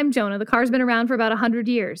takes time, Jonah. The car's been around for about 100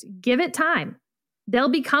 years. Give it time. They'll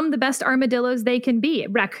become the best armadillos they can be.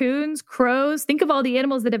 Raccoons, crows, think of all the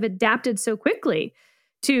animals that have adapted so quickly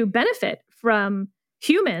to benefit from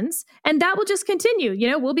humans, and that will just continue.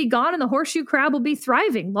 We'll be gone and the horseshoe crab will be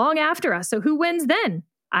thriving long after us. So who wins then?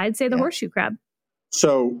 I'd say the horseshoe crab.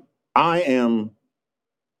 So I'll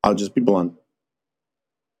just be blunt.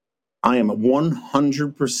 I am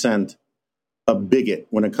 100% a bigot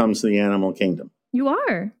when it comes to the animal kingdom. You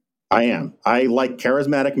are. I am. I like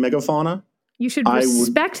charismatic megafauna. You should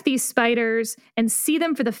respect these spiders and see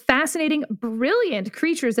them for the fascinating, brilliant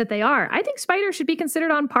creatures that they are. I think spiders should be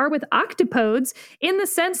considered on par with octopodes in the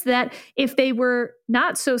sense that if they were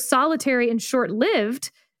not so solitary and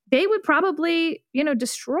short-lived, they would probably,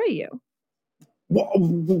 destroy you. Well,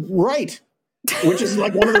 right. Which is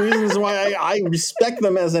one of the reasons why I respect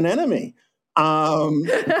them as an enemy.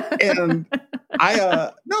 And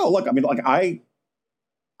I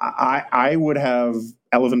would have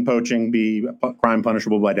elephant poaching be a crime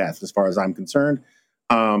punishable by death, as far as I'm concerned.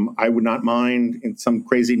 I would not mind in some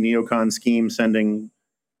crazy neocon scheme sending,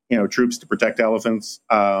 troops to protect elephants.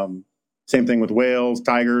 Same thing with whales,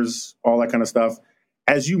 tigers, all that kind of stuff.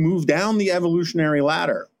 As you move down the evolutionary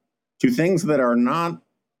ladder to things that are not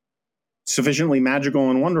sufficiently magical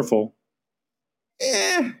and wonderful,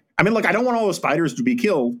 I don't want all the spiders to be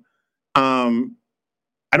killed. I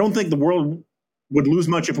don't think the world would lose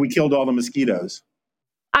much if we killed all the mosquitoes.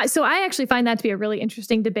 So I actually find that to be a really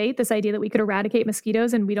interesting debate, this idea that we could eradicate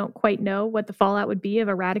mosquitoes, and we don't quite know what the fallout would be of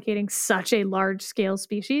eradicating such a large-scale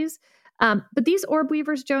species. But these orb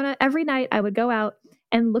weavers, Jonah, every night I would go out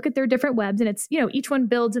and look at their different webs, and it's, each one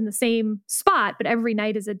builds in the same spot, but every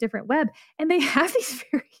night is a different web. And they have these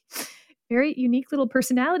very, very unique little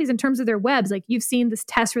personalities in terms of their webs. You've seen this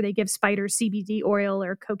test where they give spiders CBD oil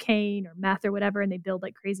or cocaine or meth or whatever, and they build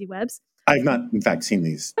crazy webs. I've not, in fact, seen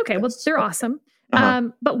these. Okay, well, they're awesome.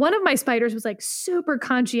 But one of my spiders was super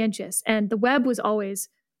conscientious, and the web was always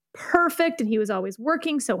perfect, and he was always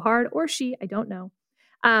working so hard, or she, I don't know.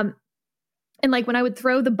 And when I would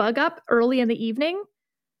throw the bug up early in the evening,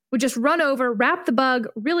 would just run over, wrap the bug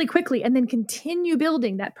really quickly, and then continue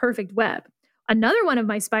building that perfect web. Another one of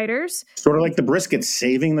my spiders. Sort of like the brisket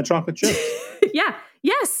saving the chocolate chips. Yeah.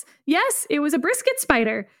 Yes. It was a brisket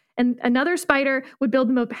spider. And another spider would build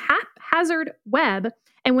the most haphazard web.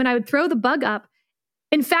 And when I would throw the bug up,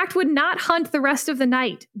 In fact, would not hunt the rest of the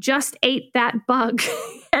night, just ate that bug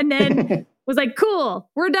and then was like, cool,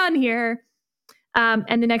 we're done here.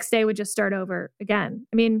 And the next day would just start over again.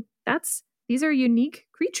 I mean, these are unique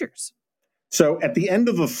creatures. So at the end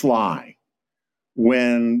of The Fly,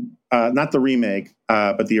 when, not the remake,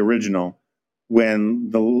 but the original,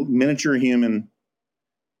 when the miniature human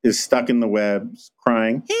is stuck in the webs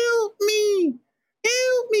crying, help me,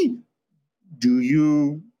 do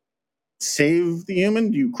you save the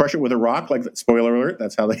human? Do you crush it with a rock? Like, spoiler alert,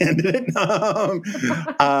 that's how they ended it.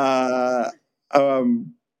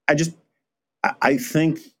 I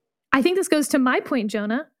think this goes to my point,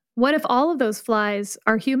 Jonah. What if all of those flies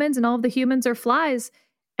are humans and all of the humans are flies?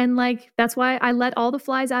 And like, that's why I let all the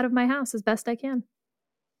flies out of my house as best I can.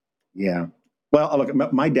 Yeah. Well,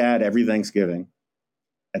 look, my dad, every Thanksgiving,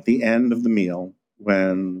 at the end of the meal,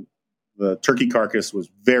 when the turkey carcass was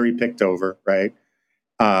very picked over, right?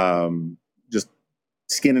 Just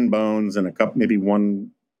skin and bones and maybe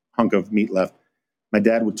one hunk of meat left. My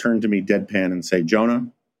dad would turn to me deadpan and say, Jonah,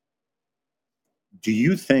 do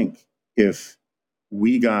you think if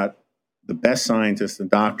we got the best scientists and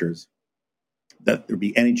doctors that there'd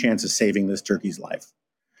be any chance of saving this turkey's life?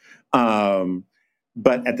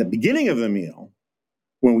 But at the beginning of the meal,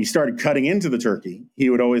 when we started cutting into the turkey,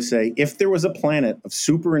 he would always say, if there was a planet of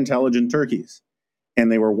super intelligent turkeys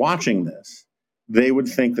and they were watching this, they would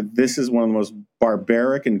think that this is one of the most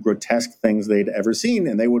barbaric and grotesque things they'd ever seen,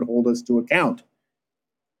 and they would hold us to account.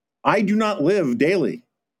 I do not live daily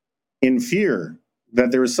in fear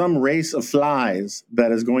that there is some race of flies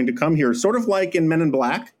that is going to come here, sort of like in Men in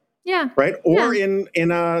Black, right? Or in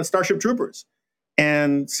Starship Troopers,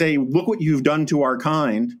 and say, look what you've done to our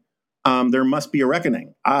kind. There must be a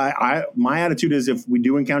reckoning. My attitude is, if we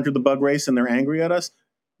do encounter the bug race and they're angry at us,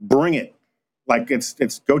 bring it. Like,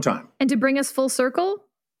 it's go time. And to bring us full circle,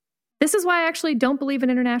 this is why I actually don't believe in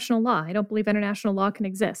international law. I don't believe international law can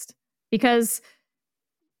exist. Because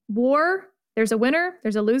war, there's a winner,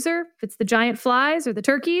 there's a loser. If it's the giant flies or the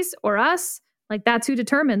turkeys or us, like, that's who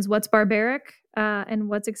determines what's barbaric and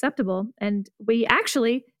what's acceptable. And we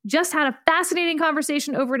actually just had a fascinating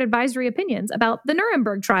conversation over at Advisory Opinions about the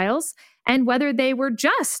Nuremberg trials and whether they were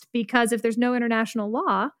just, because if there's no international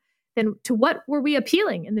law, then to what were we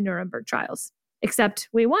appealing in the Nuremberg trials? Except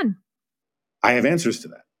we won. I have answers to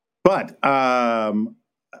that. But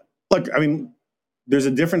look, I mean, there's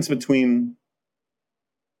a difference between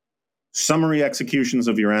summary executions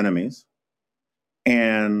of your enemies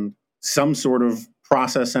and some sort of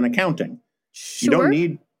process and accounting. Sure.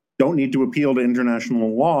 You don't need to appeal to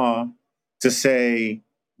international law to say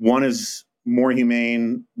one is more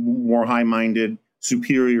humane, more high-minded,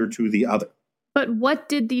 superior to the other. But what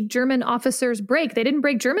did the German officers break? They didn't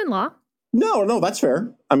break German law. No, that's fair.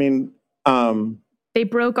 I mean, they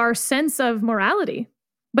broke our sense of morality.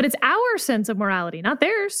 But it's our sense of morality, not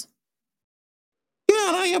theirs. Yeah,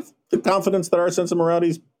 and I have the confidence that our sense of morality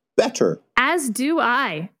is better. As do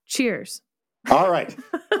I. Cheers. All right.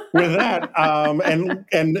 With that,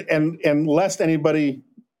 and lest anybody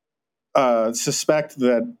suspect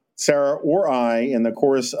that Sarah or I, in the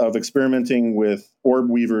course of experimenting with orb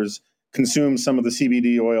weavers, consume some of the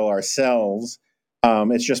CBD oil ourselves,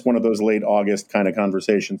 it's just one of those late August kind of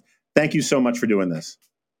conversations. Thank you so much for doing this.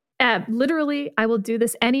 Literally, I will do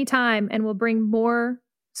this anytime, and we'll bring more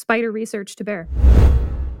spider research to bear.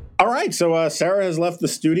 All right, so Sarah has left the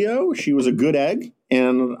studio. She was a good egg,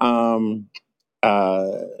 and I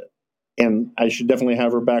should definitely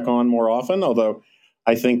have her back on more often. Although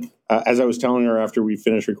I think, as I was telling her after we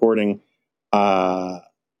finished recording,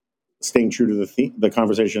 staying true to the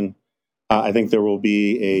conversation, I think there will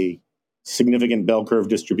be a significant bell curve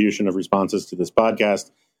distribution of responses to this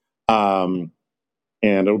podcast.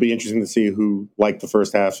 And it'll be interesting to see who liked the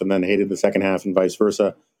first half and then hated the second half and vice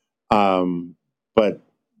versa. But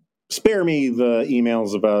spare me the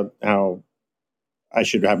emails about how I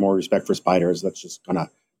should have more respect for spiders. That's just going to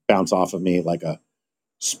bounce off of me like a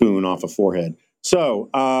spoon off a forehead. So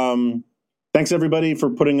thanks, everybody, for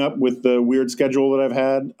putting up with the weird schedule that I've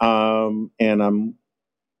had. And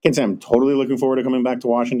can't say I'm totally looking forward to coming back to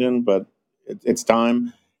Washington, but it's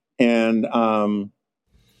time. And other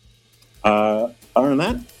than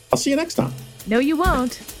that, I'll see you next time. No, you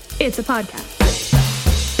won't. It's a podcast.